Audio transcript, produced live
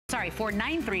Sorry,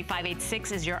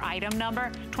 493586 is your item number.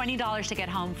 $20 to get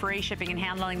home, free shipping and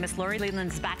handling. Miss Lori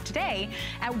Leland's back today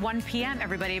at 1 p.m.,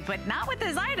 everybody, but not with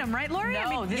this item, right, Lori?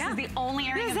 No, this is the only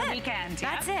airing of the weekend.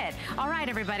 That's it. All right,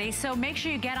 everybody, so make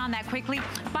sure you get on that quickly.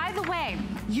 By the way,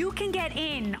 you can get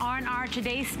in on our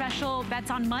today's special that's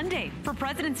on Monday for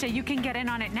President's Day. You can get in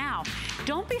on it now.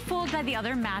 Don't be fooled by the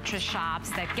other mattress shops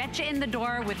that get you in the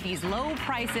door with these low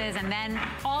prices and then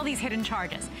all these hidden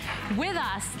charges. With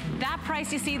us, that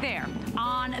price you see there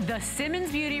on the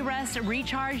Simmons Beauty Rest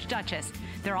Recharge Duchess.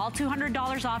 They're all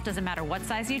 $200 off, doesn't matter what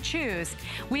size you choose.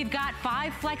 We've got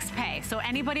 5 flex pay, so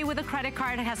anybody with a credit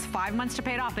card has 5 months to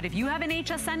pay it off. But if you have an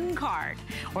HSN card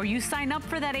or you sign up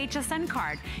for that HSN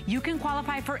card, you can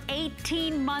qualify for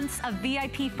 18 months of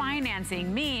VIP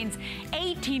financing, means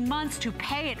 18 months to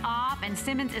pay it off. And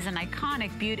Simmons is an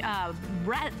iconic beauty,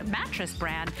 mattress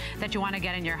brand that you want to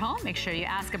get in your home. Make sure you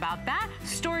ask about that.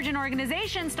 Storage and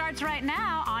organization starts right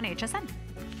now on HSN.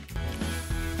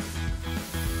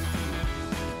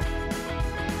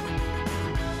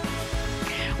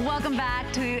 Welcome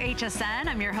back to HSN.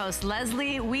 I'm your host,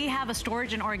 Leslie. We have a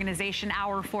storage and organization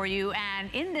hour for you. And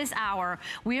in this hour,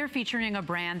 we are featuring a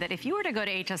brand that if you were to go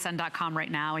to hsn.com right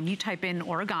now and you type in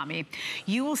Origami,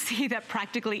 you will see that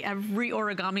practically every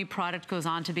Origami product goes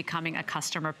on to becoming a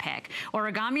customer pick.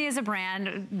 Origami is a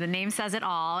brand, the name says it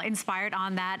all, inspired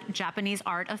on that Japanese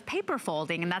art of paper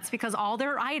folding. And that's because all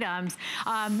their items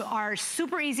are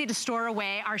super easy to store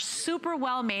away, are super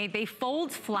well made. They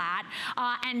fold flat.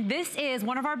 And this is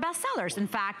one of our best sellers. In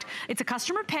fact, it's a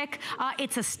customer pick.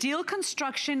 It's a steel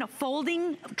construction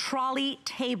folding trolley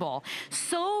table.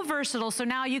 So versatile. So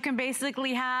now you can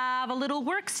basically have a little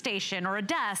workstation or a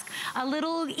desk, a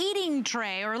little eating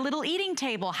tray or a little eating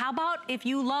table. How about if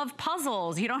you love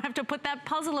puzzles? You don't have to put that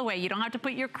puzzle away. You don't have to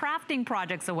put your crafting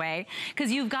projects away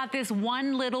because you've got this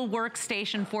one little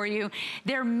workstation for you.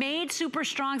 They're made super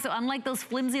strong. So unlike those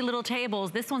flimsy little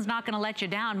tables, this one's not going to let you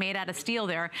down, made out of steel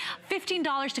there.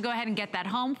 $15 to go ahead and get that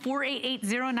home.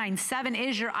 488097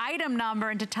 is your item number,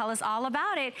 and to tell us all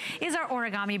about it is our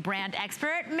Origami brand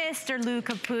expert, Mr. Lou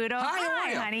Caputo.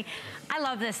 Hi, honey. I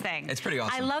love this thing. It's pretty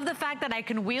awesome. I love the fact that I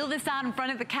can wheel this out in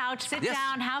front of the couch, sit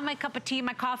down, have my cup of tea,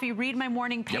 my coffee, read my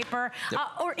morning paper,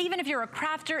 or even if you're a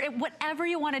crafter, whatever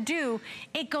you want to do,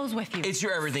 it goes with you. It's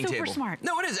your everything table. Super smart.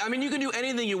 No, it is. I mean, you can do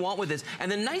anything you want with this.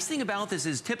 And the nice thing about this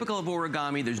is typical of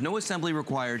Origami, there's no assembly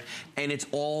required, and it's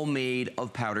all made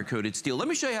of powder-coated steel. Let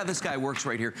me show you how this guy works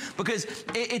right here, because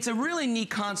it's a really neat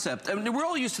concept. I mean, we're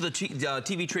all used to the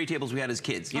TV tray tables we had as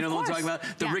kids. You know what I'm talking about?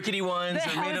 The rickety ones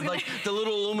that are made of like the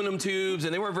little aluminum tubes,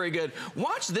 and they weren't very good.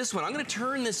 Watch this one. I'm going to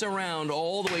turn this around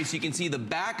all the way so you can see the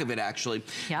back of it, actually.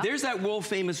 There's that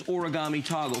world-famous Origami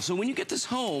toggle. So when you get this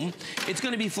home, it's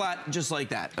going to be flat just like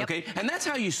that, okay? And that's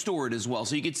how you store it as well.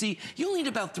 So you can see you only need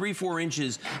about 3-4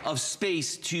 inches of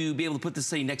space to be able to put this,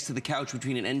 say, next to the couch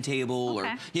between an end table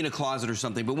or in a closet or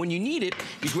something. But when you need it,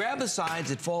 you grab the sides,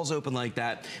 it falls open like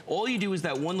that. All you do is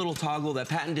that one little toggle, that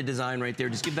patented design right there,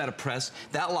 just give that a press.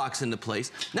 That locks into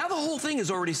place. Now the whole thing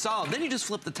is already solid. Then you just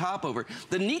flip the top over.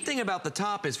 The neat thing about the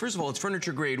top is, first of all, it's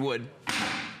furniture grade wood.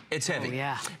 It's heavy. Oh,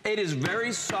 yeah. It is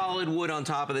very solid wood on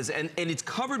top of this, and it's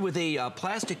covered with a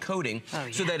plastic coating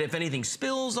so that if anything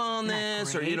spills on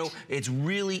this, or, you know, it's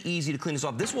really easy to clean this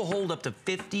off. This will hold up to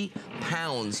 50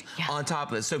 pounds on top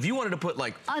of this. So if you wanted to put,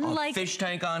 like, a fish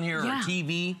tank on here or a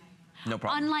TV, no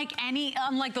problem.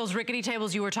 Unlike those rickety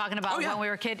tables you were talking about when we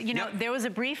were a kid, you know, there was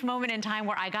a brief moment in time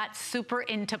where I got super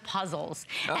into puzzles.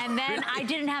 And then I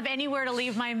didn't have anywhere to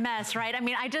leave my mess, right? I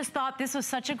mean, I just thought this was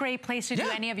such a great place to do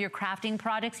any of your crafting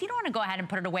projects. You don't want to go ahead and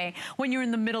put it away when you're in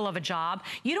the middle of a job.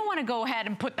 You don't want to go ahead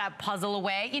and put that puzzle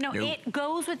away. You know, it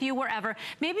goes with you wherever.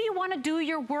 Maybe you want to do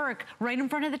your work right in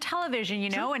front of the television, you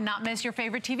know, and not miss your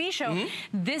favorite TV show.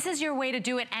 This is your way to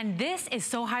do it. And this is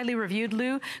so highly reviewed,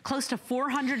 Lou. Close to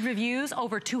 400 reviews.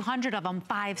 Over 200 of them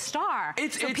 5-star.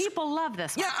 So people love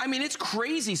this one. Yeah, I mean, it's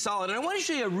crazy solid. And I want to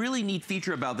show you a really neat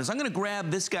feature about this. I'm going to grab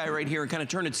this guy right here and kind of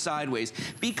turn it sideways,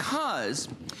 because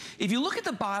if you look at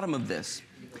the bottom of this,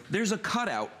 there's a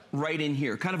cutout right in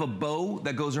here, kind of a bow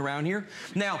that goes around here.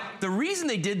 Now, the reason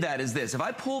they did that is this. If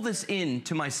I pull this in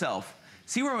to myself,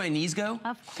 see where my knees go?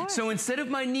 Of course. So instead of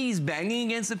my knees banging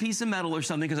against a piece of metal or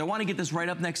something, because I want to get this right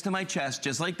up next to my chest,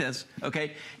 just like this,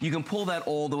 okay, you can pull that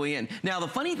all the way in. Now, the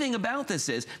funny thing about this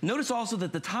is, notice also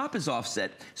that the top is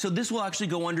offset, so this will actually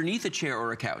go underneath a chair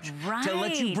or a couch to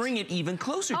let you bring it even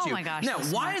closer to you. Oh my gosh. Now,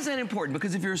 why is that important?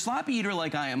 Because if you're a sloppy eater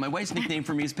like I am, my wife's nickname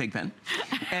for me is Pigpen,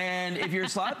 and if you're a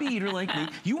sloppy eater like me,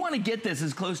 you want to get this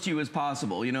as close to you as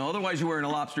possible, you know, otherwise you're wearing a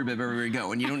lobster bib everywhere you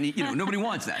go, and you don't need, you know, nobody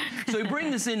wants that. So you bring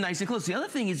this in nice and close. The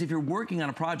other thing is if you're working on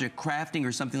a project, crafting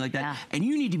or something like that, and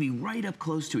you need to be right up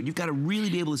close to it, you've got to really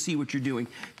be able to see what you're doing.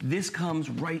 This comes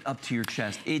right up to your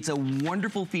chest. It's a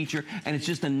wonderful feature, and it's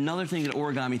just another thing that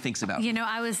Origami thinks about. You know,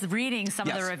 I was reading some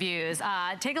of the reviews.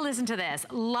 Take a listen to this.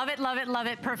 Love it, love it, love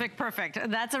it. Perfect, perfect.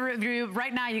 That's a review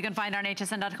right now you can find on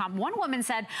hsn.com. One woman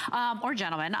said, or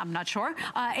gentleman, I'm not sure,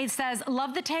 it says,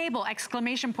 love the table,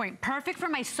 exclamation point. Perfect for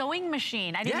my sewing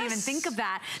machine. I didn't even think of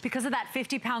that because of that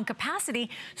 50-pound capacity.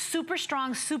 Super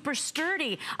strong, super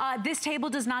sturdy. This table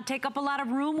does not take up a lot of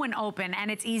room when open, and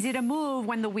it's easy to move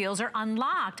when the wheels are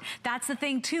unlocked. That's the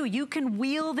thing too. You can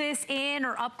wheel this in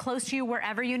or up close to you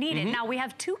wherever you need it. Now we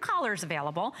have 2 colors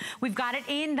available. We've got it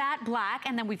in that black,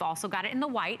 and then we've also got it in the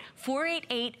white.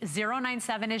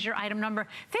 488097 is your item number.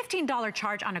 $15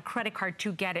 charge on a credit card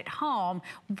to get it home.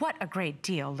 What a great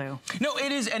deal, Lou. No,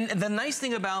 it is, and the nice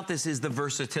thing about this is the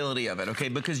versatility of it, okay?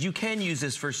 Because you can use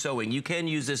this for sewing. You can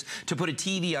use this to put a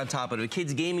TV on top of it, a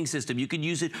kid's gaming system. You could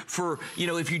use it for, you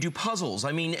know, if you do puzzles.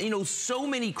 I mean, you know, so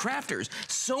many crafters,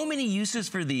 so many uses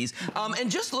for these. And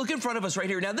just look in front of us right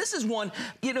here. Now, this is one,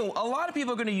 you know, a lot of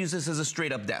people are going to use this as a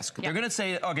straight up desk. They're going to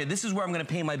say, okay, this is where I'm going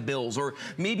to pay my bills. Or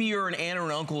maybe you're an aunt or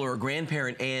an uncle or a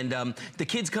grandparent and the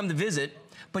kids come to visit,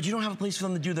 but you don't have a place for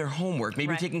them to do their homework. Maybe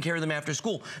you're taking care of them after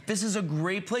school. This is a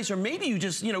great place. Or maybe you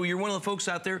just, you know, you're one of the folks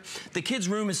out there, the kids'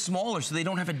 room is smaller, so they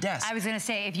don't have a desk. I was gonna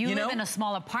say, if you live in a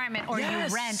small apartment or you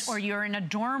rent or you're in a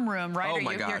dorm room, right?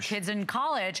 Or your kids in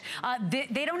college,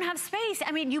 they don't have space.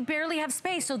 I mean, you barely have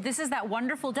space. So this is that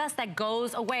wonderful desk that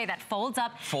goes away, that folds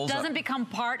up, doesn't become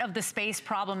part of the space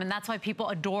problem. And that's why people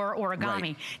adore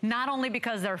Origami. Not only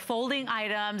because they're folding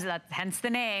items, hence the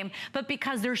name, but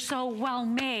because they're so well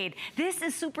made. This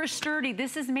is super sturdy.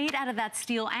 This is made out of that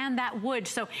steel and that wood,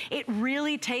 so it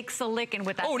really takes a licking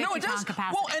with that 50-pound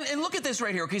capacity. Well, and look at this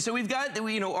right here. Okay, so we've got,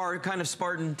 you know, our kind of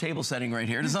Spartan table setting right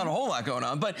here. There's not a whole lot going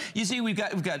on, but you see we've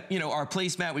got you know, our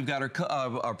placemat, we've got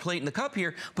our plate and the cup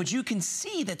here, but you can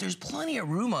see that there's plenty of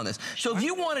room on this. So if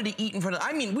you wanted to eat in front of,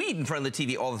 I mean, we eat in front of the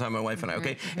TV all the time, my wife and I,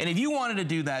 okay? And if you wanted to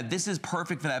do that, this is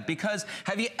perfect for that, because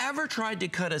have you ever tried to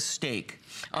cut a steak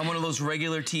on one of those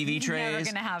regular TV trays? Never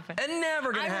gonna happen.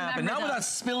 Never gonna happen. Not without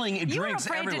spilling drinks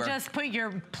everywhere. You were afraid to just put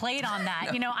your plate on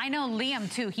that. You know, I know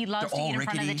Liam too. He loves to eat in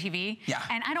front of the TV.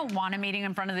 And I don't want him eating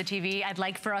in front of the TV. I'd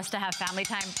like for us to have family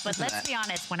time. But let's be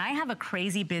honest, when I have a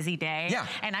crazy busy day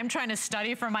and I'm trying to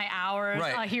study for my hours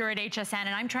here at HSN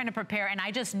and I'm trying to prepare and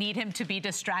I just need him to be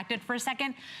distracted for a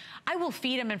second, I will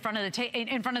feed him in front of the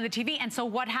TV. And so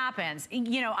what happens?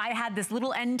 You know, I had this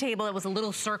little end table that was a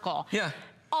little circle.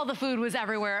 All the food was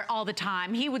everywhere all the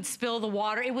time. He would spill the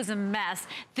water. It was a mess.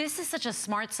 This is such a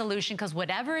smart solution because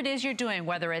whatever it is you're doing,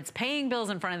 whether it's paying bills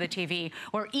in front of the TV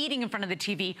or eating in front of the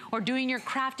TV or doing your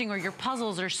crafting or your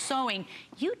puzzles or sewing,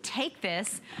 you take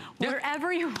this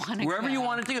wherever you want to go. Wherever you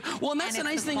want it to go. Well, and that's the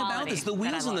nice thing about this. The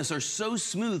wheels on this are so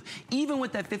smooth. Even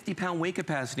with that 50-pound weight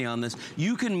capacity on this,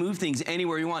 you can move things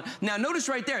anywhere you want. Now, notice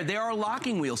right there, they are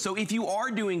locking wheels. So if you are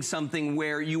doing something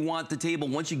where you want the table,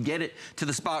 once you get it to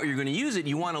the spot where you're going to use it,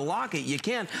 you want to lock it, you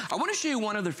can. I want to show you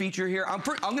one other feature here. I'm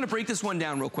going to break this one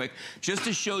down real quick just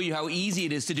to show you how easy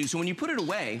it is to do. So when you put it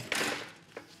away,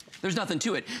 there's nothing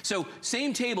to it. So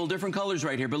same table, different colors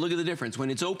right here, but look at the difference.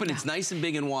 When it's open, it's nice and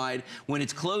big and wide. When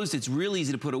it's closed, it's real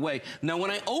easy to put away. Now,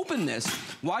 when I open this,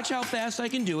 watch how fast I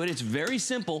can do it. It's very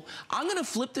simple. I'm gonna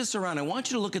flip this around. I want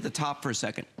you to look at the top for a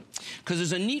second, because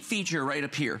there's a neat feature right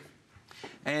up here.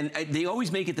 And they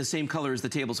always make it the same color as the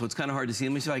table, so it's kind of hard to see.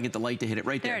 Let me see if I can get the light to hit it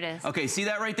right there. There it is. Okay, see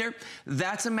that right there?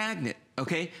 That's a magnet,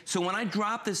 okay? So when I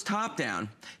drop this top down,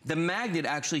 the magnet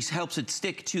actually helps it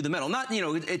stick to the metal. Not, you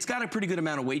know, it's got a pretty good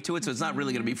amount of weight to it, so it's not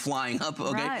really gonna be flying up,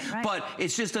 okay? But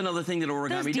it's just another thing that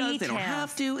Origami does. They don't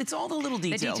have to. It's all the little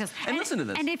details. And listen to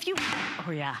this. And if you,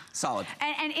 solid.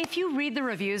 And if you read the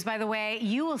reviews, by the way,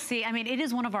 you will see, I mean, it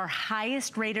is one of our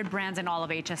highest rated brands in all of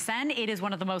HSN. It is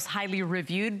one of the most highly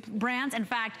reviewed brands. In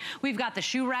fact, we've got the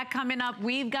shoe rack coming up.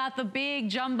 We've got the big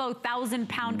jumbo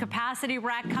 1,000-pound capacity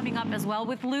rack coming up as well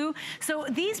with Lou. So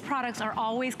these products are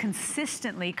always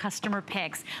consistently customer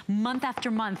picks, month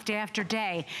after month, day after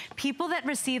day. People that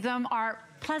receive them are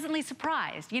pleasantly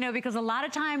surprised, you know, because a lot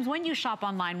of times when you shop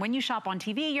online, when you shop on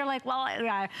TV, you're like, well,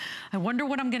 I wonder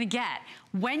what I'm gonna get.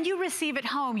 When you receive it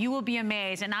home, you will be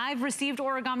amazed. And I've received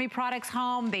Origami products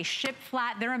home. They ship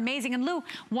flat. They're amazing. And Lou,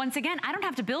 once again, I don't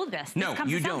have to build this. No, this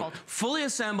comes you assembled. don't. Fully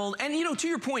assembled. And, you know, to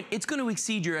your point, it's going to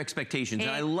exceed your expectations.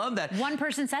 And I love that. One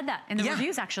person said that in the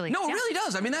reviews, actually. No, it really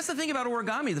does. I mean, that's the thing about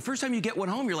Origami. The first time you get one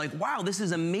home, you're like, wow, this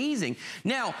is amazing.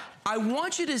 Now, I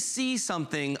want you to see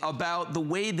something about the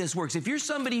way this works. If you're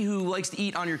somebody who likes to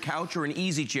eat on your couch or an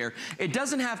easy chair, it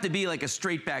doesn't have to be like a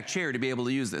straight back chair to be able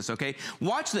to use this, okay?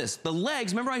 Watch this. The leg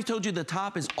legs, remember I told you the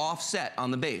top is offset on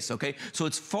the base, okay? So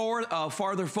it's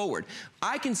farther forward.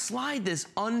 I can slide this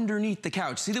underneath the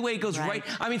couch. See the way it goes right?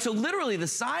 I mean, so literally the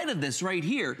side of this right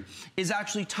here is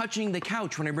actually touching the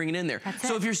couch when I bring it in there.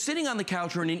 So if you're sitting on the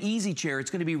couch or in an easy chair,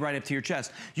 it's gonna be right up to your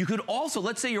chest. You could also,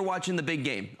 let's say you're watching the big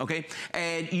game, okay?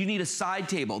 And you need a side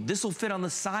table. This will fit on the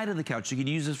side of the couch. You could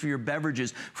use this for your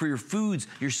beverages, for your foods,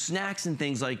 your snacks and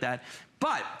things like that.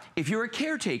 But if you're a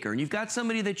caretaker and you've got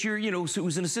somebody that you're, you know,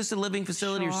 who's an assisted living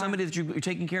facility or somebody that you're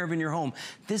taking care of in your home,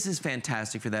 this is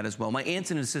fantastic for that as well. My aunt's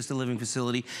in an assisted living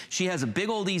facility. She has a big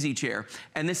old easy chair,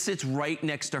 and this sits right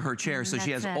next to her chair. So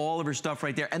she has all of her stuff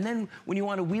right there. And then when you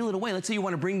want to wheel it away, let's say you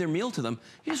want to bring their meal to them,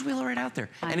 you just wheel it right out there.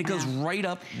 And it goes right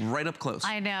up close.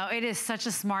 I know. It is such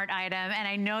a smart item. And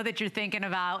I know that you're thinking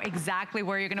about exactly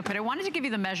where you're going to put it. I wanted to give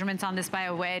you the measurements on this, by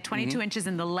the way. 22 inches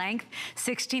in the length,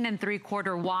 16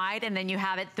 3/4 wide, and then you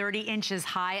have it 30 inches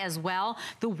high as well.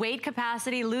 The weight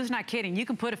capacity, Lou's not kidding. You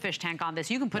can put a fish tank on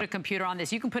this. You can put a computer on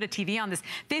this. You can put a TV on this.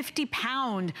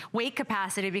 50-pound weight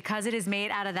capacity because it is made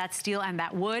out of that steel and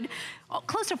that wood.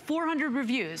 Close to 400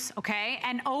 reviews, okay?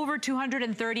 And over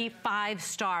 235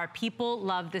 star. People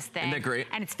love this thing. Isn't that great?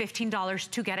 And it's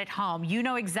 $15 to get it home. You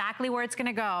know exactly where it's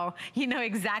gonna go. You know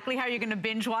exactly how you're gonna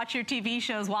binge watch your TV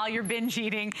shows while you're binge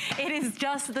eating. It is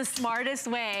just the smartest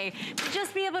way to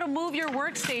just be able to move your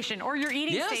workstation or your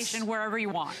eating station wherever you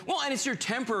want. Well, and it's your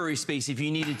temporary space if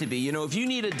you need it to be. You know, if you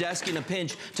need a desk in a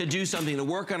pinch to do something, to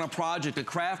work on a project, a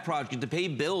craft project, to pay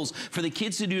bills, for the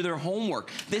kids to do their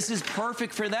homework, this is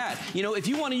perfect for that. You know, if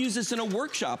you want to use this in a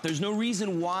workshop, there's no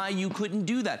reason why you couldn't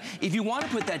do that. If you want to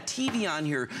put that TV on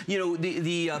here, you know,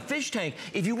 the fish tank,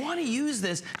 if you want to use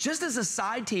this just as a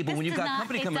side table when you've got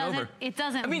company coming over. It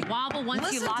doesn't wobble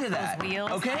once you lock those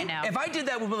wheels. Okay? If I did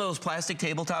that with one of those plastic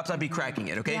tabletops, I'd be cracking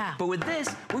it, okay? But with this,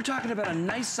 we're talking about a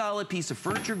nice solid piece of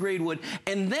furniture grade wood.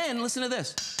 And then, listen to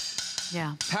this.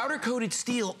 Powder coated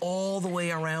steel all the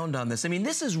way around on this. I mean,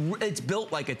 this is, it's built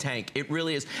like a tank. It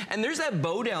really is. And there's that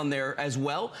bow down there as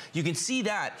well. You can see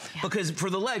that because for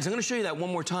the legs, I'm gonna show you that one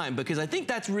more time because I think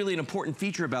that's really an important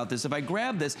feature about this. If I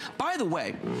grab this, by the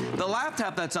way, the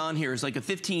laptop that's on here is like a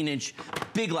 15-inch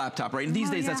big laptop, right? And these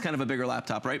days, that's kind of a bigger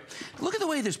laptop, right? Look at the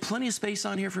way there's plenty of space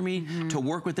on here for me to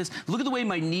work with this. Look at the way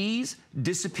my knees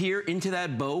disappear into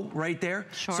that bow right there.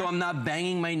 So I'm not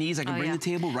banging my knees. I can bring the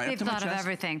table right up to my chest. They've thought of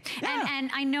everything.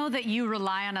 And I know that you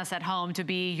rely on us at home to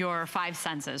be your 5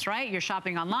 senses, right? You're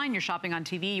shopping online, you're shopping on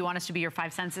TV, you want us to be your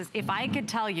 5 senses. If I could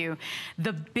tell you,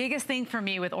 the biggest thing for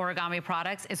me with Origami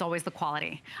products is always the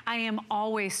quality. I am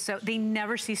always they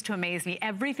never cease to amaze me.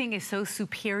 Everything is so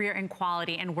superior in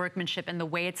quality and workmanship and the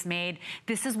way it's made.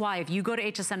 This is why if you go to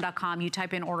hsn.com, you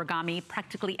type in Origami,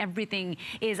 practically everything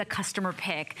is a customer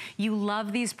pick. You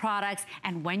love these products,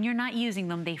 and when you're not using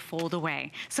them, they fold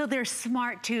away. So they're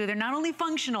smart too. They're not only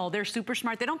functional, they're super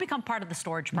smart. They don't become part of the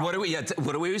storage problem.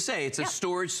 What do we always say? It's a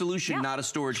storage solution, not a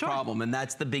storage problem. And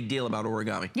that's the big deal about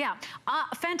Origami.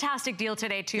 Fantastic deal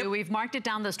today too. We've marked it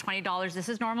down those $20. This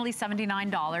is normally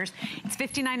 $79. It's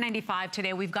 $59.95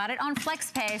 today. We've got it on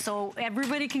FlexPay, so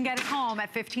everybody can get it home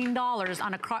at $15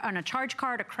 on a charge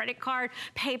card, a credit card,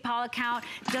 PayPal account.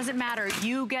 Doesn't matter.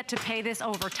 You get to pay this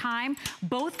over time.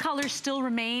 Both colors still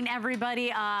remain, everybody.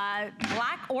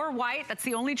 Black or white. That's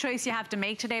the only choice you have to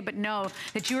make today, but know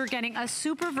that you are getting a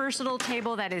super versatile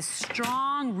table that is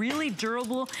strong, really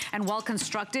durable, and well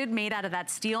constructed, made out of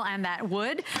that steel and that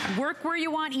wood. Work where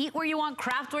you want, eat where you want,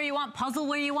 craft where you want, puzzle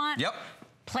where you want.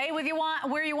 Play with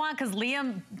where you want, because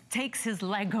Liam takes his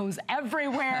Legos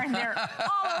everywhere and they're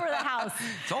all over the house.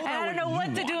 And I don't know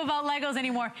what to do about Legos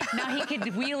anymore. Now he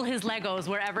could wheel his Legos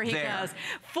wherever he goes.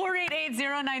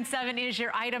 488097 is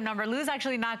your item number. Lou's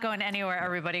actually not going anywhere,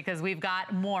 everybody, because we've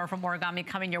got more from Origami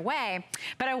coming your way.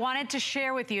 But I wanted to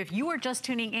share with you, if you were just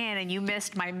tuning in and you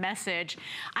missed my message,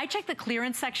 I check the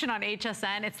clearance section on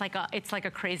HSN. It's like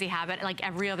a crazy habit, like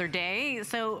every other day.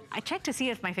 So I check to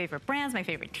see if my favorite brands, my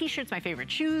favorite t-shirts, my favorite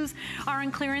shoes are in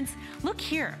clearance. Look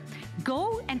here.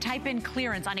 Go and type in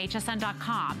clearance on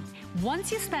hsn.com.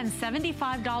 Once you spend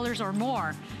 $75 or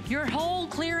more, your whole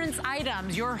clearance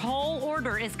items, your whole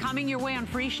order is coming your way on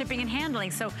free shipping and handling.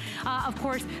 So, of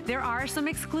course, there are some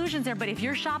exclusions there, but if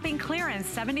you're shopping clearance,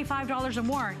 $75 or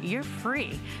more, you're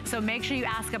free. So make sure you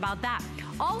ask about that.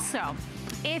 Also,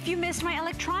 If you missed my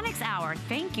electronics hour,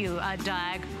 thank you,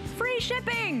 Doug. Free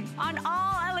shipping on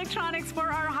all electronics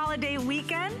for our holiday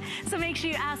weekend. So make sure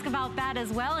you ask about that as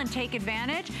well and take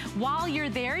advantage. While you're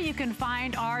there, you can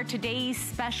find our today's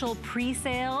special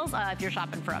pre-sales. If you're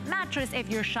shopping for a mattress, if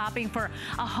you're shopping for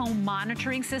a home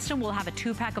monitoring system, we'll have a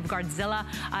 2-pack of Guardzilla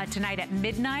tonight at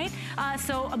midnight.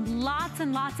 So lots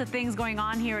and lots of things going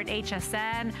on here at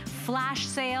HSN. Flash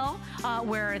sale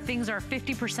where things are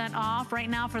 50% off right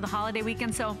now for the holiday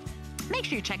weekend. So make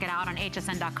sure you check it out on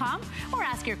hsn.com or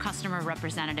ask your customer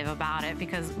representative about it,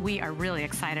 because we are really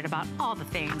excited about all the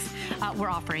things we're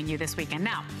offering you this weekend.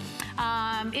 Now,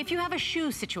 if you have a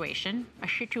shoe situation, I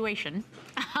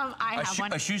have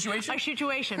one. A shoe situation? A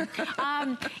situation.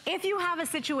 If you have a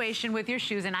situation with your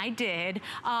shoes, and I did,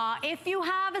 if you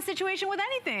have a situation with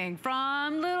anything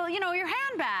from little, your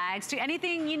handbags to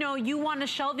anything, you want a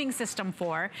shelving system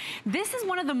for, this is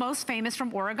one of the most famous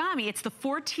from Origami. It's the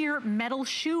 4-tier metal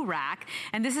shoe rack.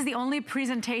 And this is the only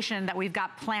presentation that we've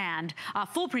got planned,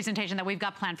 full presentation that we've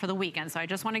got planned for the weekend. So I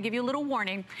just want to give you a little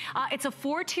warning. It's a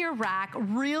 4-tier rack,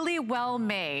 really well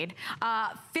made.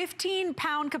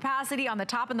 15-pound capacity on the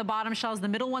top and the bottom shelves. The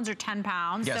middle ones are 10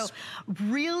 pounds. Yes. So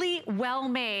really well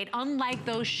made, unlike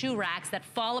those shoe racks that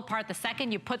fall apart the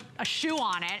second you put a shoe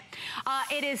on it.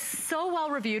 It is so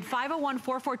well reviewed.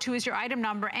 501442 is your item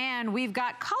number, and we've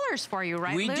got colors for you,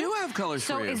 right, We Lou? do have colors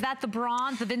for you. So is that the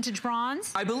bronze, the vintage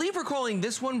bronze? I believe we're calling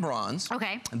this one bronze.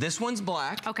 Okay. This one's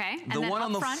black. Okay. And the one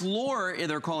on the floor,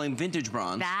 they're calling vintage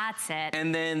bronze. That's it.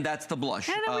 And then that's the blush.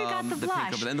 And then we got the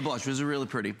blush. And the blush was really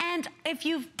pretty. And if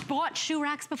you've bought shoe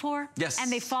racks before, yes,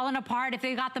 and they've fallen apart, if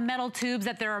they got the metal tubes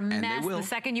that they're a mess the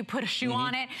second you put a shoe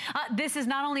on it, this is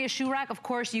not only a shoe rack. Of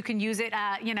course, you can use it,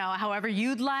 however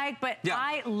you'd like. But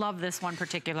I love this one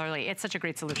particularly. It's such a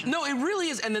great solution. No, it really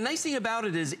is. And the nice thing about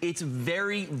it is it's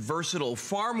very versatile,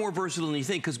 far more versatile than you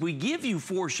think, because we give you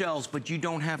 4 shelves, but you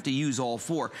don't have to use all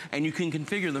 4, and you can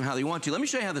configure them how you want to. Let me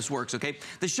show you how this works, okay?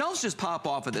 The shelves just pop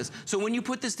off of this, so when you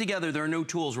put this together, there are no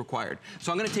tools required.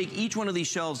 So I'm gonna take each one of these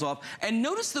shelves off, and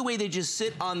notice the way they just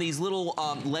sit on these little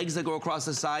legs that go across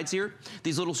the sides here.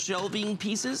 These little shelving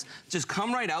pieces just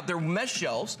come right out. They're mesh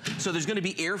shelves, so there's gonna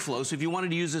be airflow, so if you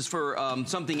wanted to use this for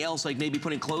something else, like maybe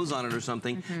putting clothes on it or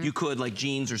something, you could, like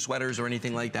jeans or sweaters or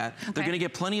anything like that. They're gonna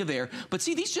get plenty of air, but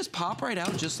see, these just pop right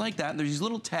out just like that, and there's these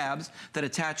little tabs that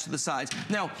attach to the sides.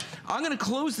 Now, I'm gonna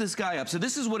close this guy up. So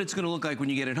this is what it's gonna look like when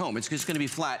you get it home. It's just gonna be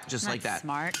flat, just like that.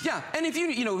 Smart. Yeah, and if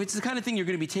if it's the kind of thing you're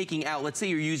gonna be taking out, let's say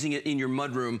you're using it in your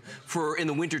mudroom for in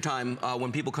the wintertime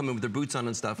when people come in with their boots on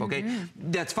and stuff, okay?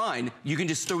 That's fine. You can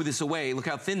just throw this away. Look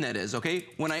how thin that is, okay?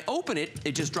 When I open it,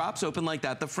 it just drops open like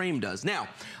that. The frame does. Now,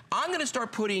 I'm gonna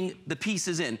start putting the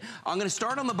pieces in. I'm gonna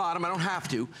start on the bottom. I don't have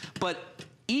to, but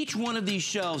each one of these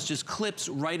shelves just clips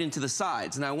right into the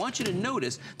sides. And I want you to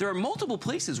notice there are multiple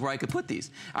places where I could put these.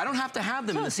 I don't have to have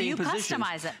them in the same position.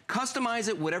 Customize it. Customize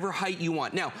it whatever height you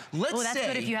want. Now, let's say... that's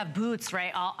good if you have boots,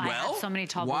 right? I have so many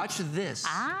tall boots. Watch this.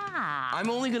 I'm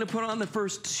only gonna put on the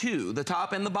first 2, the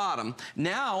top and the bottom.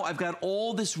 Now, I've got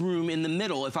all this room in the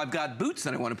middle if I've got boots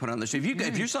that I want to put on there. So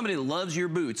if you're somebody that loves your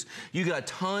boots, you got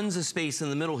tons of space in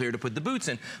the middle here to put the boots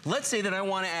in. Let's say that I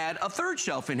want to add a 3rd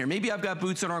shelf in here. Maybe I've got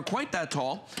boots that aren't quite that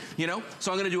tall.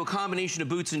 So I'm gonna do a combination of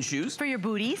boots and shoes. For your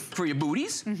booties. For your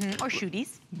booties. Or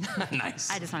shooties.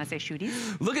 Nice. I just wanna say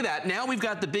shooties. Look at that. Now we've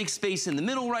got the big space in the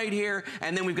middle right here,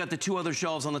 and then we've got the 2 other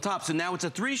shelves on the top. So now it's a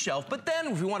 3 shelf, but then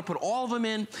if we wanna put all of them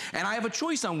in, and I have a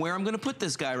choice on where I'm gonna put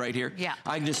this guy right here. Yeah.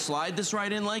 I can just slide this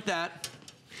right in like that.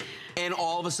 And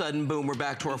all of a sudden, boom, we're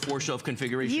back to our 4 shelf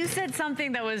configuration. You said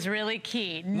something that was really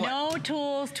key. What? No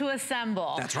tools to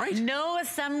assemble. That's right. No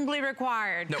assembly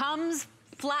required. Nope. Comes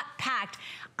flat packed.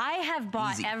 I have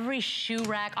bought every shoe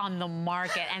rack on the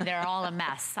market, and they're all a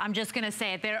mess. I'm just gonna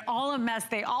say it. They're all a mess.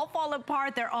 They all fall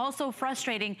apart. They're all so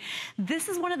frustrating. This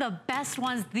is one of the best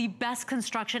ones, the best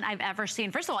construction I've ever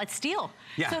seen. First of all, it's steel.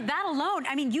 Yeah. So that alone,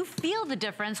 I mean, you feel the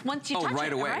difference once you touch right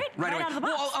it, away. Right? Right away. Out of the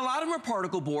box. Well, a lot of them are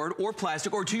particle board or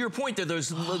plastic, or to your point, they're those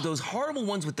horrible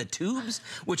ones with the tubes,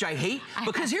 which I hate,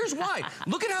 because here's why.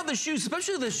 Look at how the shoes,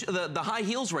 especially the high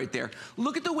heels right there,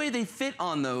 look at the way they fit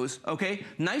on those, okay?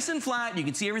 Nice and flat, you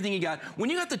can see everything you got. When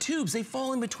you got the tubes, they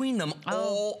fall in between them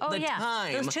all the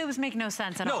time. Those tubes make no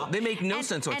sense at all. No, they make no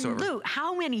sense whatsoever. And Lou,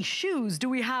 how many shoes do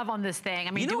we have on this thing?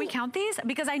 I mean, do we count these?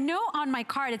 Because I know on my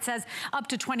card it says up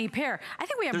to 20 pair. I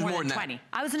think we have more than 20.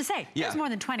 I was gonna say, there's more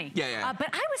than 20. Yeah.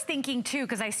 But I was thinking too,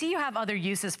 because I see you have other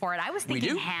uses for it. I was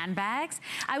thinking handbags.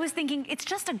 I was thinking it's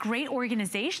just a great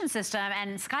organization system,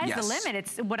 and sky's the limit.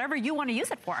 It's whatever you want to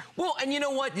use it for. Well, and you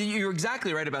know what? You're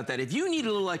exactly right about that. If you need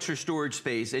a little extra storage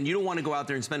space and you don't want to go out there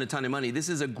there and spend a ton of money, this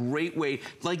is a great way,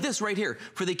 like this right here,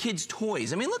 for the kids'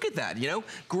 toys. I mean, look at that, you know?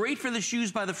 Great for the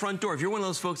shoes by the front door. If you're one of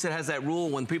those folks that has that rule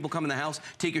when people come in the house,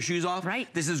 take your shoes off.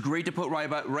 Right. This is great to put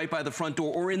right by the front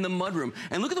door or in the mudroom.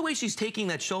 And look at the way she's taking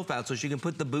that shelf out so she can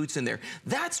put the boots in there.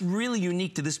 That's really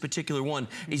unique to this particular one,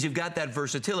 is you've got that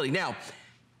versatility. Now,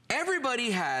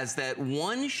 everybody has that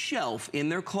one shelf in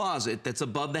their closet that's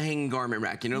above the hanging garment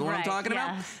rack. You know the one I'm talking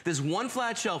about? This one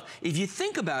flat shelf. If you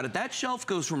think about it, that shelf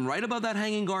goes from right above that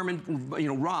hanging garment,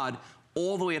 rod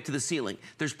all the way up to the ceiling.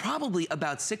 There's probably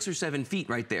about 6 or 7 feet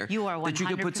right there. You are 100% that you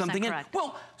could put something correct. in.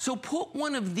 Well, so put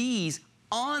one of these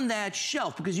on that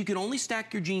shelf, because you can only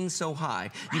stack your jeans so high.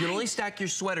 You can only stack your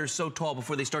sweaters so tall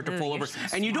before they start to fall over. So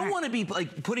and you don't want to be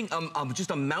like putting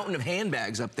just a mountain of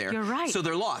handbags up there. You're right. So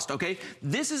they're lost, okay?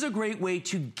 This is a great way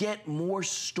to get more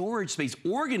storage space,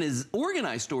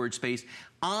 organized storage space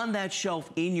on that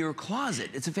shelf in your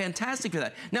closet. It's fantastic for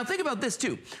that. Now think about this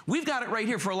too. We've got it right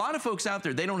here. For a lot of folks out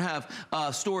there, they don't have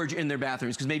storage in their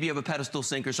bathrooms because maybe you have a pedestal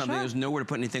sink or something. There's nowhere to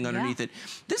put anything underneath it.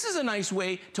 This is a nice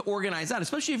way to organize that,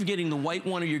 especially if you're getting the white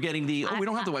one or you're getting the, we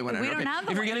don't have the white one. We don't have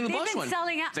the If you're getting the blush one,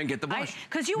 out, then get the blush.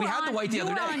 Because you were had the white the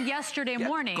other day. on yesterday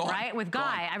morning, right, with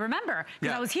Guy. I remember,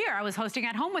 because I was here. I was hosting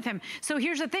at home with him. So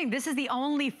here's the thing. This is the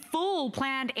only full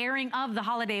planned airing of the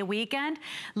holiday weekend.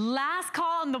 Last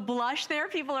call on the blush there.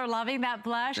 People are loving that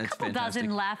blush. A couple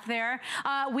dozen left there.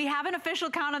 We have an official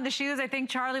count on the shoes. I think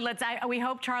Charlie, we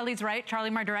hope Charlie's right. Charlie,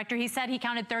 my director, he said he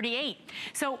counted 38.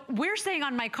 So we're saying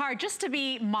on my card, just to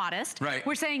be modest,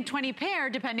 we're saying 20 pair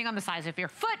depending on the size of your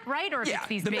foot, right? Or if it's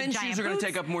these big giant boots. The men's shoes are going to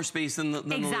take up more space than the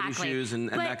little shoes and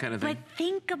that kind of thing. But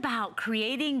think about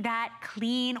creating that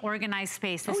clean, organized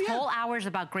space. This whole hour is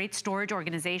about great storage,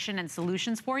 organization, and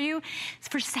solutions for you. It's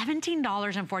for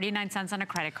 $17.49 on a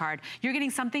credit card. You're getting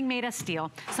something made of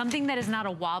steel, something that is not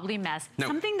a wobbly mess,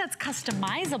 something that's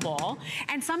customizable,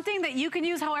 and something that you can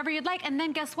use however you'd like. And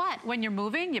then guess what? When you're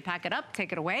moving, you pack it up,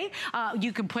 take it away.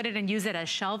 You can put it and use it as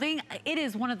shelving. It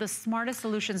is one of the smartest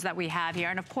solutions that we have here.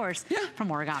 And of course, from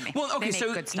Origami. Well, okay,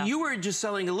 so you were just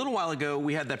selling a little while ago,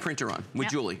 we had that printer on with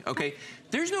Julie, okay?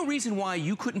 There's no reason why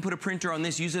you couldn't put a printer on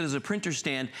this, use it as a printer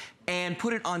stand, and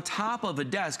put it on top of a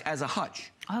desk as a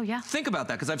hutch. Oh, yeah. Think about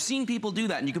that, because I've seen people do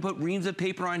that, and you can put reams of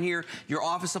paper on here, your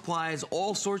office supplies,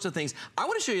 all sorts of things. I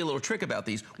want to show you a little trick about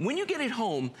these. When you get it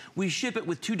home, we ship it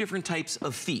with 2 different types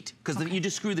of feet, because you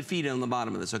just screw the feet in on the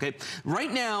bottom of this, okay?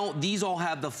 Right now, these all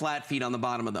have the flat feet on the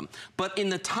bottom of them. But in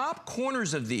the top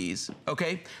corners of these,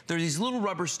 okay, there's these little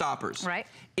rubber stoppers. Right.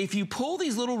 If you pull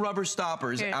these little rubber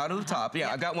stoppers out of the top,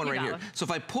 I got one right here. So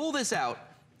if I pull this out,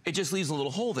 it just leaves a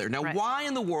little hole there. Now, why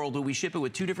in the world would we ship it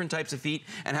with 2 different types of feet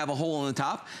and have a hole on the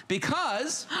top?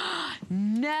 Because,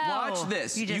 watch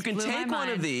this. You can take one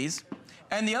of these,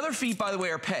 and the other feet, by the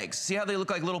way, are pegs. See how they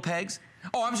look like little pegs?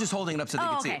 Oh, I was just holding it up so they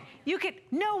could see it. You could,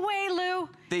 no way, Lou.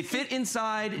 They fit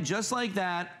inside just like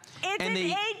that. It's an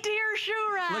 8-tier shoe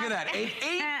rack. Look at that,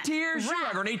 8-tier shoe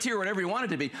rack, or an 8-tier, whatever you want it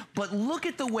to be. But look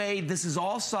at the way this is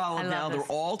all solid now. They're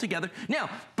all together. Now,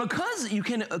 because you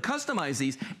can customize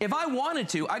these, if I wanted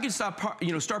to, I could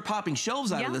start popping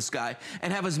shelves out of this guy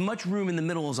and have as much room in the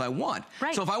middle as I want.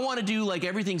 Right. So if I want to do like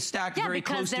everything stacked very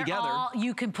close together.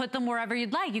 You can put them wherever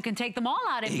you'd like. You can take them all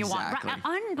out if you want.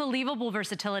 Unbelievable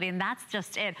versatility, and that's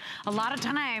just it. A lot of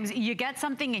times, you get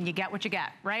something and you get what you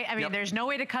get, right? I mean, there's no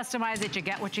way to customize it. You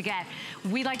get what you get.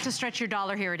 We like to stretch your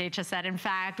dollar here at HSN. In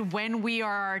fact, when we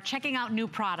are checking out new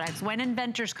products, when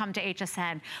inventors come to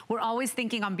HSN, we're always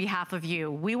thinking on behalf of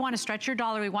you. We want to stretch your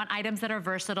dollar. We want items that are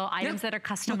versatile, items that are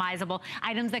customizable,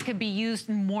 items that could be used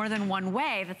in more than one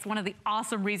way. That's one of the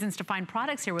awesome reasons to find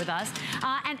products here with us.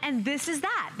 And this is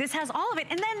that. This has all of it.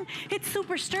 And then it's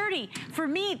super sturdy. For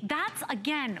me, that's,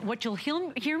 again, what you'll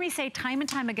hear me say time and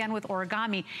time again with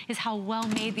Origami is how well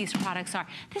made these products are.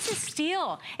 This is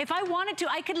steel. If I wanted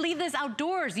to, I could leave this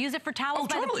outdoors, use it for towels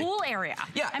by the pool area.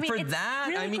 Yeah, I mean, for it's that,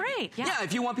 really great. Yeah,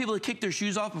 if you want people to kick their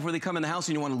shoes off before they come in the house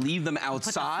and you want to leave them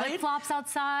outside. Put the flip-flops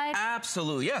outside.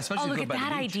 Absolutely, yeah, especially look at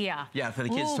that idea. Yeah, for the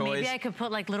kids' toys. Maybe I could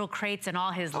put like little crates and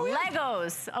all his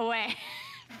Legos away.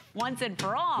 Once and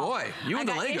for all. Boy, you and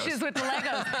the Legos. I got issues with the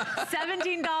Legos.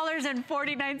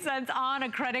 $17.49 on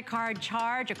a credit card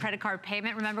charge, a credit card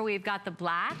payment. Remember, we've got the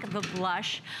black, the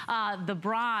blush, the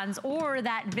bronze, or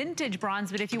that vintage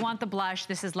bronze. But if you want the blush,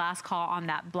 this is last call on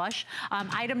that blush.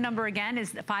 Item number again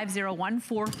is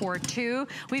 501442.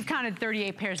 We've counted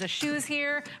 38 pairs of shoes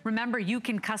here. Remember, you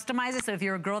can customize it. So if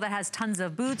you're a girl that has tons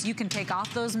of boots, you can take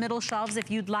off those middle shelves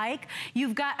if you'd like.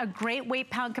 You've got a great weight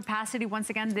pound capacity. Once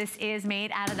again, this is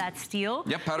made out of that steel.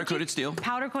 Yep, powder-coated steel.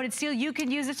 Powder-coated steel. You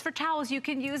can use this for towels. You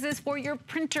can use this for your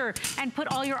printer and put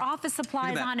all your office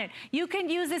supplies on it. You can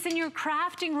use this in your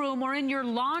crafting room or in your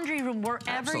laundry room,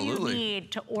 wherever you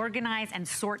need to organize and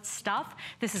sort stuff.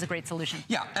 This is a great solution.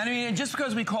 Yeah, and I mean, just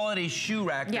because we call it a shoe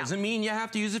rack doesn't mean you have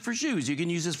to use it for shoes. You can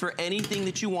use this for anything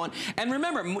that you want. And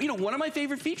remember, you know, one of my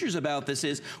favorite features about this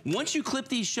is once you clip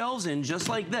these shelves in just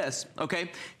like this, okay,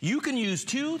 you can use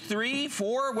 2, 3,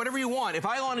 4, whatever you want. If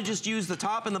I want to just use the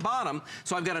top and the bottom,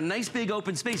 so I've got a nice big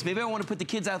open space, maybe I want to put the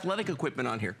kids' athletic equipment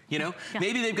on here, you know?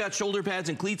 Maybe they've got shoulder pads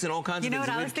and cleats and all kinds of things. You know what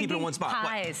I was thinking? Keep it in one spot.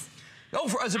 Pies. Oh,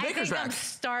 as a baker's rack. I'm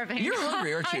starving. You're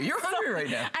hungry, aren't you? You're hungry right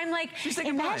now. I'm like,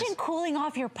 imagine cooling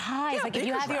off your pies. Yeah, like if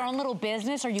you have your own little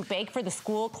business or you bake for the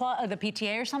school club or the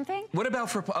PTA or something. What about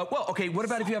for, well, okay, what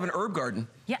about if you have an herb garden?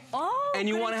 Yeah, oh. And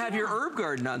you want to have your herb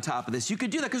garden on top of this. You could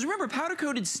do that, because remember,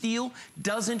 powder-coated steel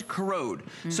doesn't corrode.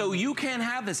 So you can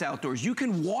have this outdoors. You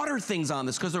can water things on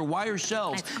this because they're wire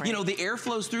shelves. You know, the air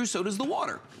flows through, so does the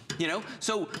water. You know,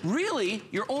 so really,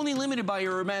 you're only limited by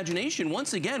your imagination,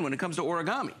 once again, when it comes to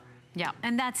origami. Yeah,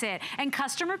 and that's it. And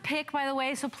customer pick, by the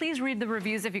way, so please read the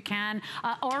reviews if you can.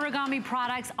 Origami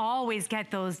products always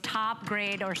get those top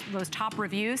grade or those top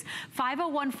reviews.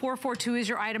 501442 is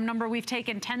your item number. We've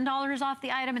taken $10 off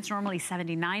the item. It's normally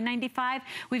 $79.95.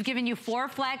 We've given you 4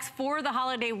 flex for the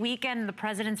holiday weekend, the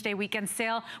President's Day weekend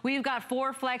sale. We've got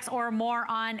 4 flex or more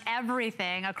on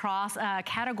everything across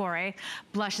category.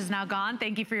 Blush is now gone.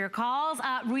 Thank you for your calls.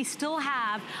 We still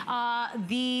have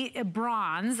the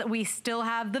bronze. We still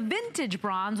have the vintage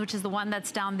bronze, which is the one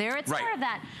that's down there. It's sort of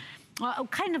that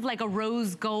kind of like a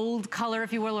rose gold color,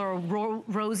 if you will, or a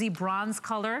rosy bronze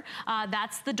color.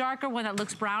 That's the darker one that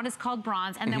looks brown is called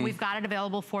bronze. And then we've got it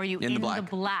available for you in the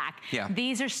black. Yeah.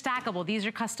 These are stackable. These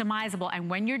are customizable. And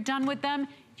when you're done with them,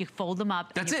 you fold them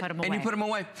up and you put them away. And you put them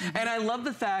away. And I love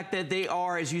the fact that they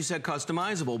are, as you said,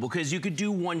 customizable, because you could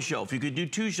do 1 shelf, you could do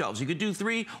 2 shelves, you could do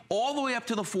 3, all the way up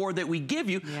to the 4 that we give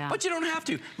you, but you don't have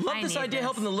to. Love this idea,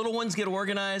 helping the little ones get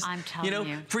organized. I'm telling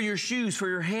you. For your shoes, for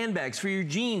your handbags, for your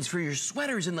jeans, for your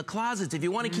sweaters in the closets. If you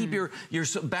want to keep your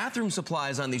bathroom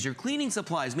supplies on these, your cleaning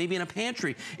supplies, maybe in a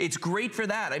pantry, it's great for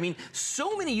that. I mean,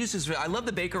 so many uses for it. I love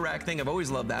the baker rack thing. I've always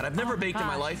loved that. I've never baked in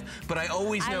my life, but I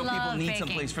always know people need some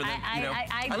place for them.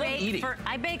 I love eating.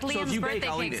 I baked Liam's birthday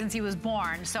cake since he was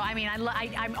born. So, I mean,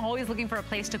 I'm always looking for a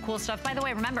place to cool stuff. By the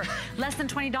way, remember, less than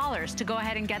 $20 to go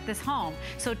ahead and get this home.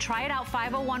 So try it out.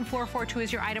 501442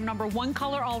 is your item number. 1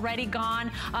 color already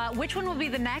gone. Which one will be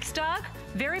the next, Doug?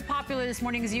 Very popular this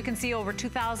morning, as you can see, over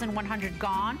 2,100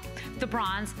 gone. The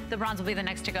bronze will be the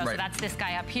next to go. So that's this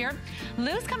guy up here.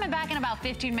 Lou's coming back in about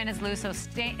 15 minutes, Lou, so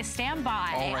stand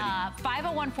by.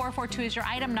 501442 is your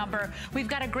item number. We've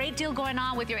got a great deal going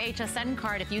on with your HSN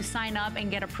card. If you sign up and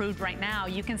get approved right now,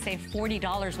 you can save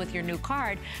 $40 with your new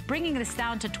card, bringing this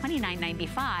down to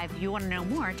 $29.95. If you want to know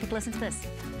more, take a listen to this.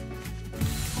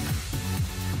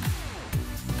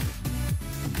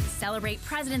 Celebrate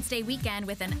President's Day weekend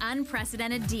with an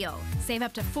unprecedented deal. Save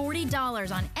up to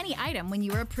 $40 on any item when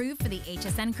you are approved for the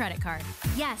HSN credit card.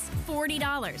 Yes,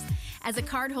 $40. As a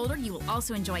card holder, you will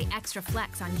also enjoy extra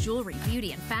flex on jewelry,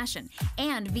 beauty, and fashion,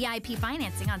 and VIP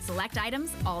financing on select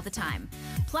items all the time.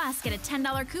 Plus, get a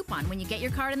 $10 coupon when you get your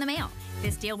card in the mail.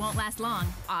 This deal won't last long.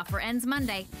 Offer ends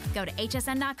Monday. Go to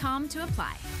hsn.com to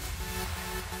apply.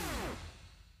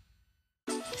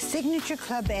 Signature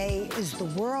Club A is the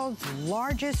world's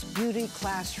largest beauty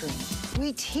classroom.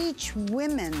 We teach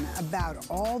women about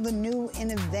all the new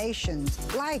innovations,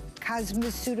 like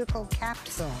cosmeceutical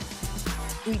capsule.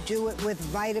 We do it with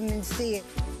vitamin C.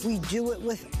 We do it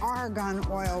with argan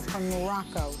oil from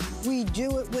Morocco. We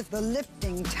do it with the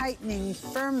lifting, tightening,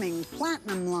 firming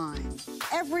platinum line.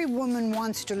 Every woman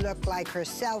wants to look like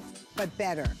herself, but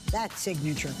better. That's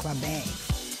Signature Club A.